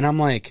 And I'm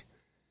like,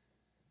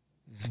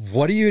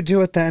 what do you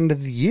do at the end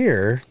of the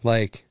year?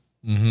 Like,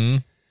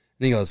 and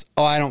he goes,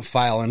 "Oh, I don't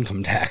file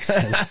income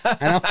taxes."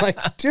 And I'm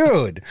like,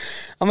 dude,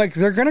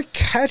 they're going to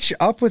catch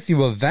up with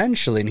you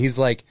eventually. And he's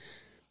like,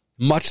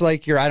 much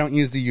like what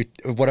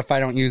if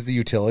I don't use the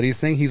utilities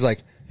thing? He's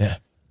like, Yeah.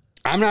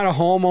 I'm not a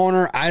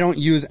homeowner. I don't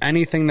use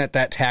anything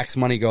that tax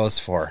money goes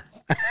for.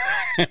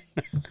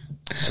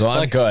 So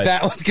I'm good.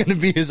 That was going to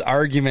be his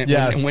argument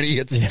when he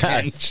gets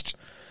pinched.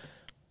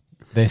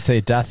 They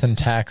say death and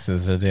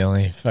taxes are the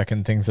only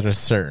fucking things that are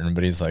certain,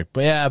 but he's like,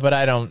 but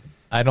I don't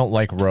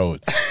like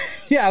roads.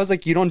 Yeah, I was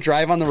like, you don't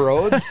drive on the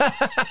roads?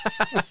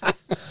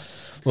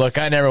 Look,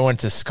 I never went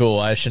to school.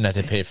 I shouldn't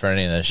have to pay for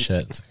any of this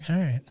shit. It's like, all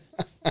right.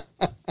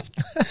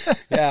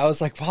 Yeah, I was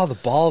like, wow, the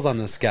balls on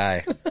this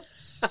guy.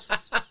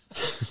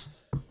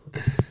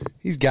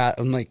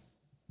 I'm like,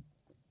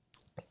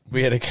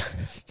 We had a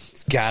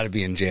he's got to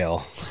be in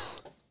jail.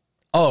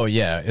 Oh,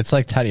 yeah. It's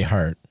like Teddy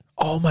Hart.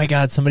 Oh, my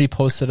God. Somebody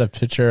posted a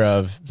picture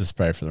of this is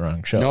probably for the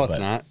wrong show. No, it's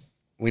not.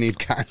 We need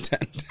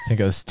content. I think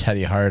it was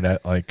Teddy Hart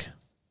at like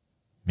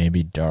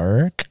maybe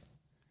dark,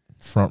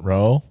 front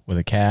row with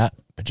a cat,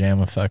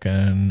 pajama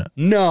fucking.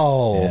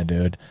 No. Yeah,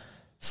 dude.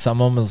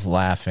 Someone was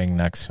laughing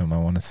next to him. I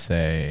want to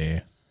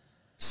say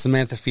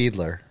Samantha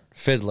Fiddler.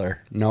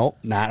 Nope,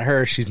 not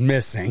her. She's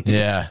missing.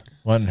 Yeah,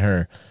 wasn't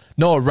her.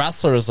 No, a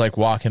wrestler was like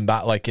walking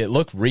by. Like it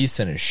looked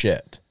recent as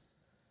shit.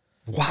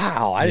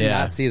 Wow, I did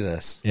not see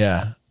this.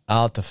 Yeah,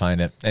 I'll have to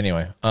find it.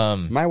 Anyway,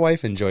 My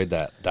wife enjoyed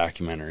that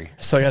documentary.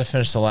 so I got to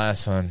finish the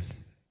last one.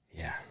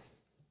 Yeah.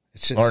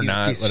 or he's a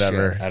not, piece of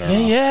whatever. shit. I don't know.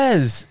 He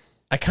is.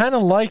 I kind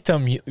of liked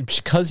him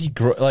because he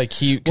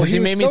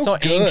made me so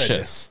good.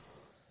 anxious.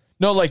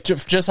 No, like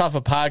just off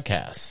a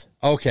podcast.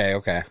 Okay.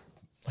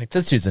 Like,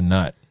 this dude's a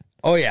nut.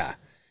 Oh yeah.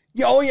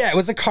 It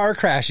was a car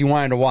crash you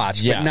wanted to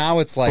watch, Yes. but now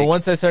it's like. But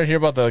once I started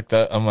hearing about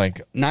I'm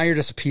like, now you're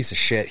just a piece of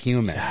shit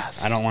human.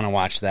 Yes. I don't want to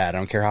watch that. I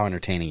don't care how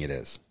entertaining it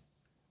is.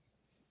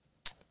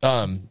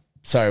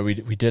 sorry, we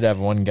did have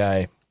one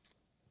guy.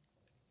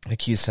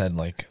 Like he said,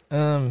 like,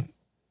 oh,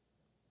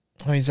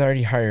 he's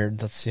already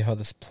hired. Let's see how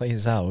this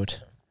plays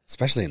out.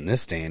 Especially in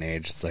this day and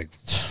age, it's like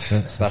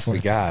best we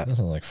got. This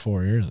was like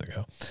 4 years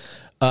ago.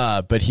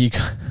 But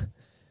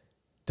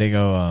they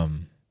go,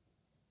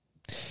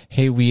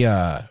 hey,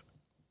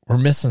 we're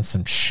missing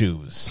some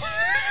shoes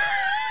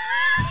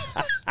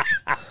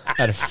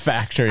at a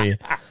factory.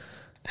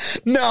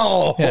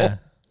 No. Yeah.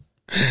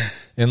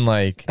 In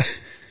like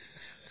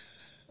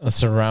a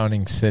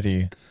surrounding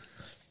city.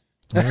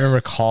 I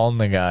remember calling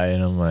the guy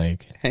and I'm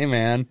like, Hey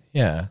man,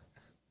 yeah.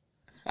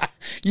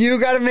 you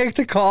got to make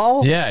the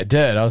call. Yeah, I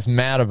did. I was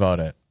mad about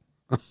it.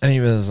 And he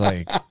was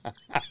like,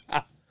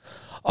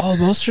 oh,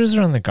 those shoes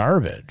are in the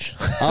garbage.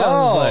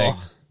 Oh, like,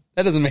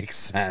 that doesn't make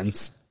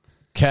sense.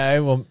 okay,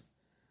 well,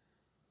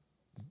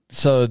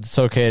 so it's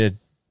okay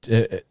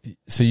to,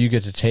 so you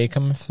get to take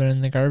them if they're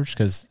in the garbage?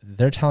 Because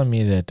they're telling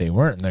me that they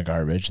weren't in the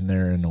garbage and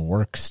they're in a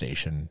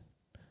workstation.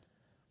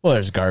 Well,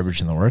 there's garbage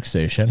in the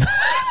workstation.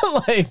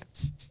 Like,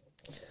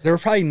 They were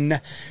probably,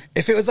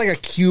 if it was like a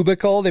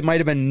cubicle, they might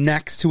have been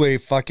next to a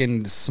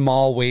fucking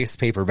small waste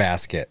paper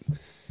basket.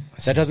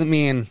 That doesn't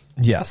mean.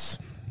 yes.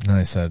 And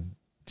I said,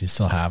 do you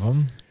still have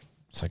them?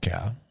 It's like,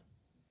 yeah.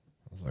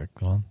 I was like,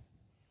 well,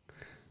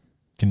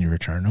 can you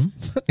return them?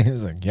 He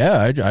was like,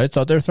 yeah, I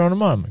thought they were throwing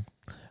them on. I'm like,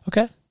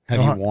 okay.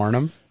 Have you worn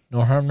them?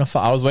 No harm, no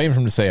foul. I was waiting for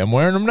him to say, I'm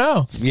wearing them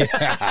now.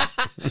 Yeah.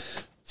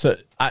 So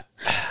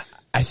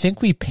I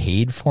think we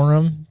paid for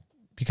them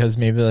because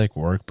maybe like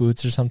work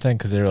boots or something.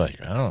 Because they were like,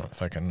 I don't know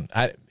if I can.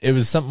 It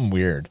was something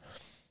weird.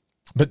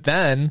 But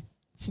then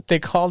they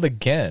called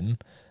again. And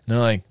they're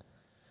like,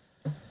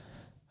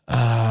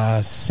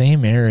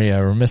 same area.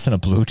 We're missing a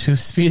Bluetooth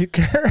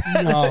speaker.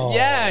 No.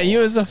 Yeah, he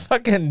was a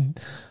fucking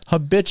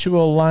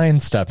habitual line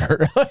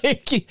stepper.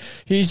 Like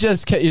he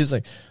just kept, he was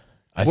like,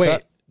 I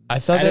thought At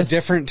a that's-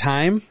 different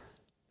time?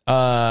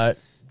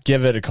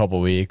 give it a couple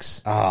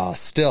weeks. Oh,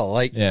 still.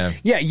 Like, Yeah.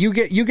 you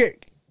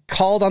get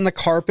called on the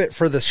carpet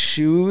for the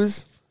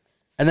shoes,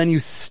 and then you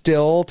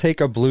still take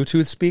a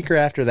Bluetooth speaker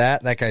after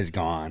that. That guy's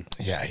gone.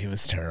 Yeah, he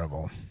was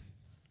terrible.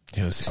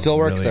 He was Still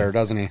works really- there,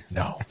 doesn't he?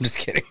 No, I'm just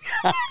kidding.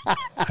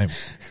 I'm,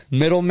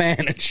 Middle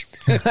management.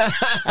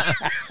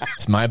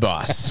 it's my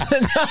boss.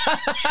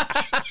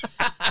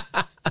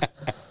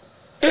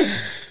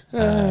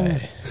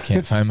 I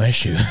can't find my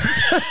shoes.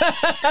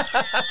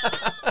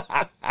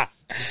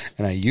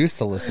 And I used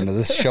to listen to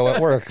this show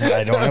at work, but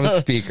I don't have a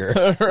speaker.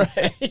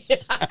 Right.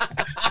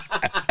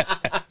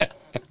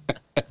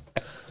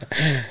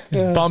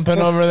 He's bumping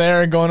over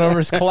there and going over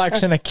his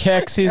collection of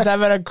kicks. He's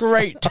having a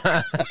great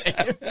time.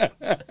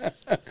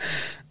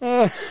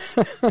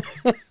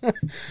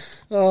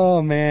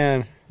 Oh,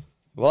 man.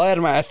 Well,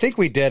 Adam, I think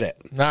we did it.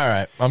 All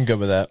right, I'm good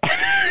with that.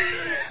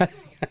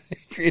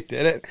 We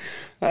did it.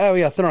 Oh,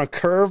 we got thrown a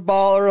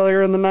curveball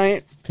earlier in the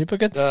night. People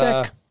get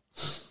sick.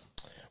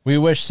 We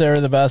wish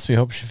Sarah the best. We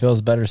hope she feels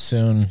better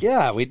soon.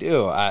 Yeah, we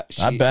do.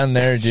 I've been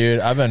there, dude.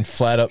 I've been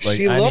flat up. Like,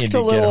 She I looked need to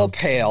a get little home.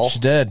 pale. She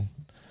did.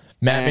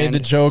 Matt made And- the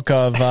joke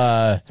of,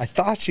 I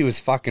thought she was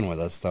fucking with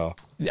us, though.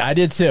 I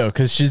did too,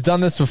 because she's done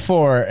this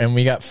before and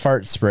we got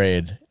fart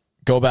sprayed.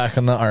 Go back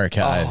in the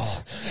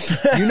archives.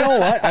 You know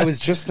what? I was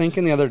just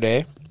thinking the other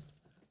day.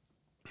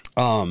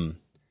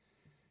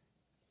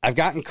 I've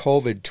gotten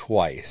COVID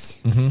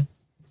twice. Mm-hmm.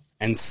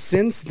 And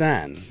since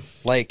then,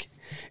 like,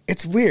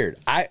 it's weird.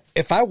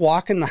 If I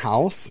walk in the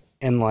house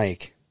and,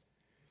 like,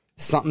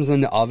 something's in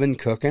the oven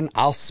cooking,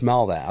 I'll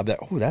smell that. I'll be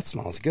like, oh, that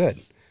smells good.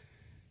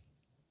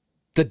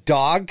 The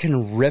dog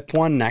can rip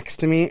one next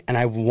to me and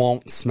I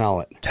won't smell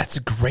it. That's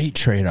a great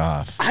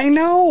trade-off. I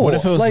know. What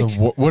if it was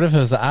like, what if it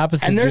was the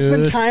opposite? and there's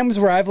been dude? times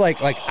where I've like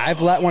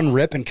I've let one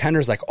rip and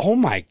Kendra's like, oh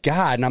my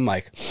God. And I'm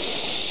like,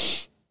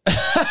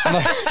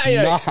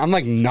 I'm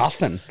like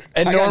nothing.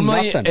 And I got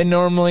normally, nothing.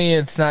 normally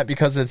it's not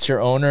because it's your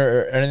owner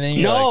or anything.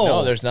 You're No. like,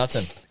 no, there's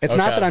nothing. It's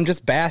not that I'm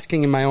just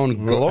basking in my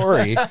own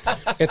glory.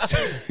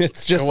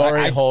 it's just like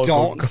Glory I hole,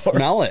 don't glory.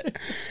 smell it.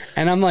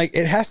 And I'm like,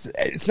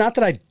 it's not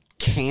that I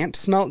can't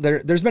smell.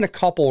 There's been a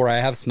couple where I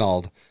have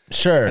smelled.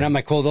 sure. And I'm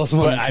like, well, those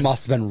ones I-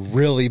 must have been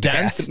really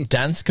Dents, bad.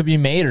 dents could be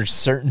made, or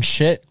certain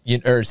shit,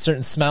 or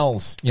certain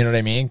smells. You know what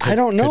I mean? I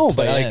don't know, could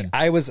but play like in.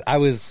 I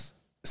was.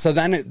 So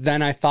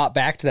then I thought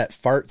back to that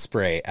fart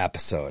spray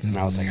episode, and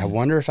I was like, I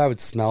wonder if I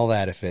would smell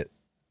that if it.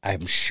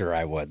 I'm sure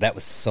I would. That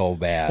was so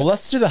bad. Well,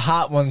 let's do the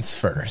hot ones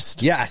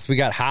first. Yes, we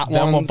got hot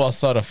Then we'll ones.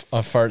 bust out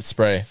a fart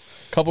spray.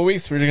 Couple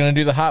weeks, we're gonna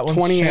do the hot ones.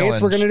 28th,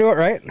 challenge. we're going to do it,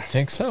 right? I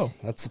think so.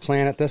 That's the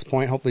plan at this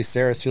point. Hopefully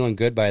Sarah's feeling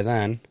good by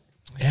then.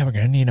 Yeah, we're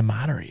gonna need a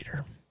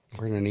moderator.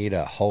 We're going to need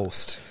a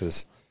host,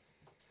 because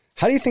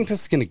how do you think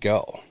this is going to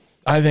go?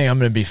 I think I'm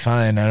going to be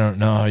fine. I don't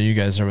know how you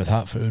guys are with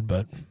hot food,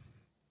 but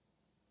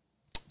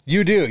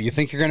You do. You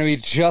think you're going to be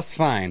just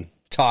fine.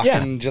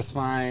 Talking just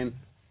fine.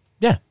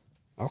 yeah.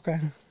 Okay.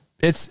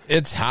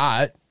 It's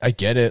hot. I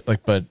get it.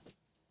 Like, but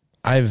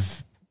I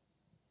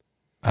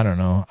don't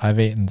know. I've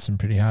eaten some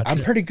pretty hot I'm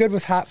shit. pretty good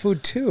with hot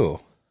food too.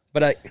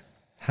 But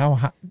How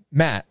hot?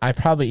 Matt, I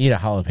probably eat a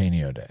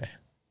jalapeno a day.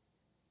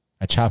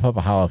 I chop up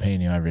a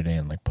jalapeno every day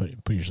and like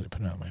usually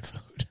put it on my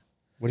food.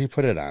 what do you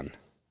put it on?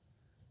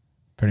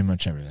 Pretty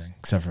much everything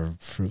except for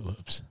Fruit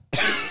Loops.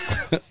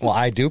 Well,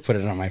 I do put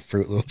it on my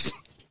Fruit Loops.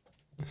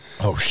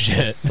 Oh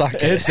shit! Suck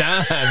it. It's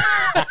on.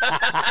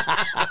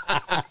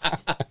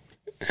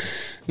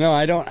 No,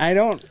 I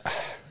don't.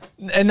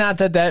 And not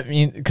that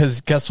mean,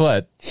 because guess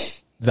what?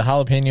 The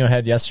jalapeno I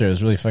had yesterday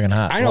was really fucking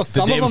hot. I know, The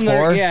some day of them,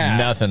 before, yeah.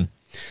 nothing.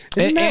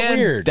 Isn't that And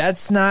weird?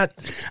 That's not.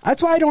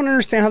 That's why I don't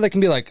understand how they can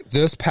be like,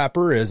 this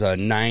pepper is a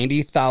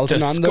 90,000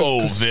 The on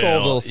the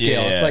Scoville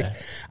scale. yeah. It's like,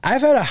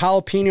 I've had a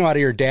jalapeno out of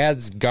your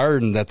dad's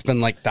garden that's been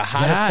like the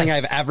hottest thing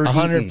I've ever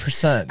 100%,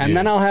 eaten. And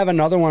then I'll have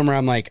another one where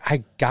I'm like,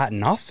 I got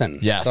nothing.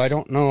 Yes. So I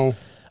don't know.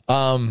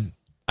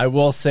 I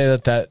will say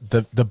that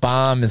the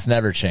bomb has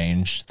never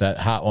changed. That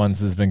Hot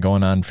Ones has been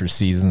going on for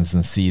seasons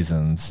and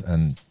seasons,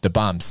 and the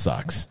bomb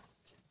sucks.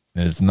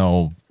 There's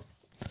no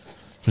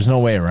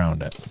way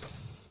around it.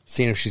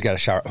 Seeing if she's got a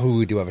shower. Ooh,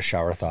 we do have a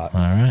shower thought. All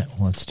right,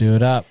 let's do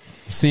it up.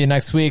 See you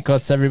next week.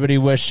 Let's everybody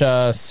wish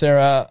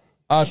Sarah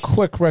a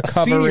quick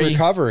recovery. Speedy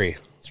recovery.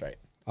 That's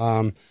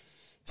right.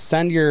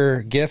 Send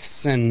your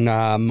gifts and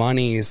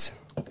monies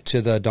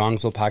to the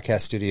Dongsville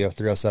Podcast Studio,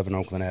 307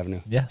 Oakland Avenue.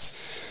 Yes.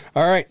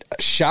 All right,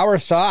 shower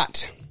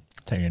thought.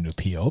 I thought you were going to do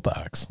P.O.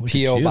 Box. Look at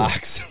P.O. you.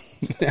 Box.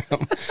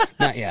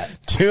 Not yet.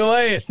 Too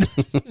late.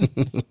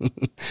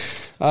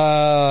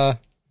 To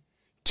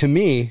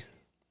me,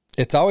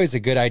 it's always a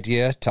good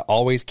idea to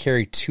always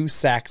carry 2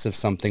 sacks of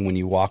something when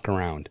you walk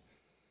around.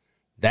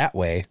 That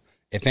way,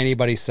 if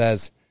anybody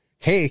says,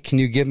 hey, can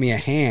you give me a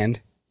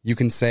hand? You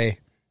can say,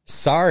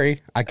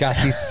 sorry, I got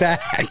these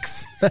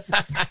sacks.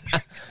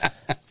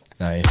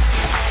 Nice.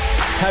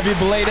 Happy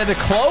belated to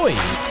Chloe.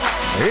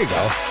 There you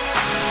go.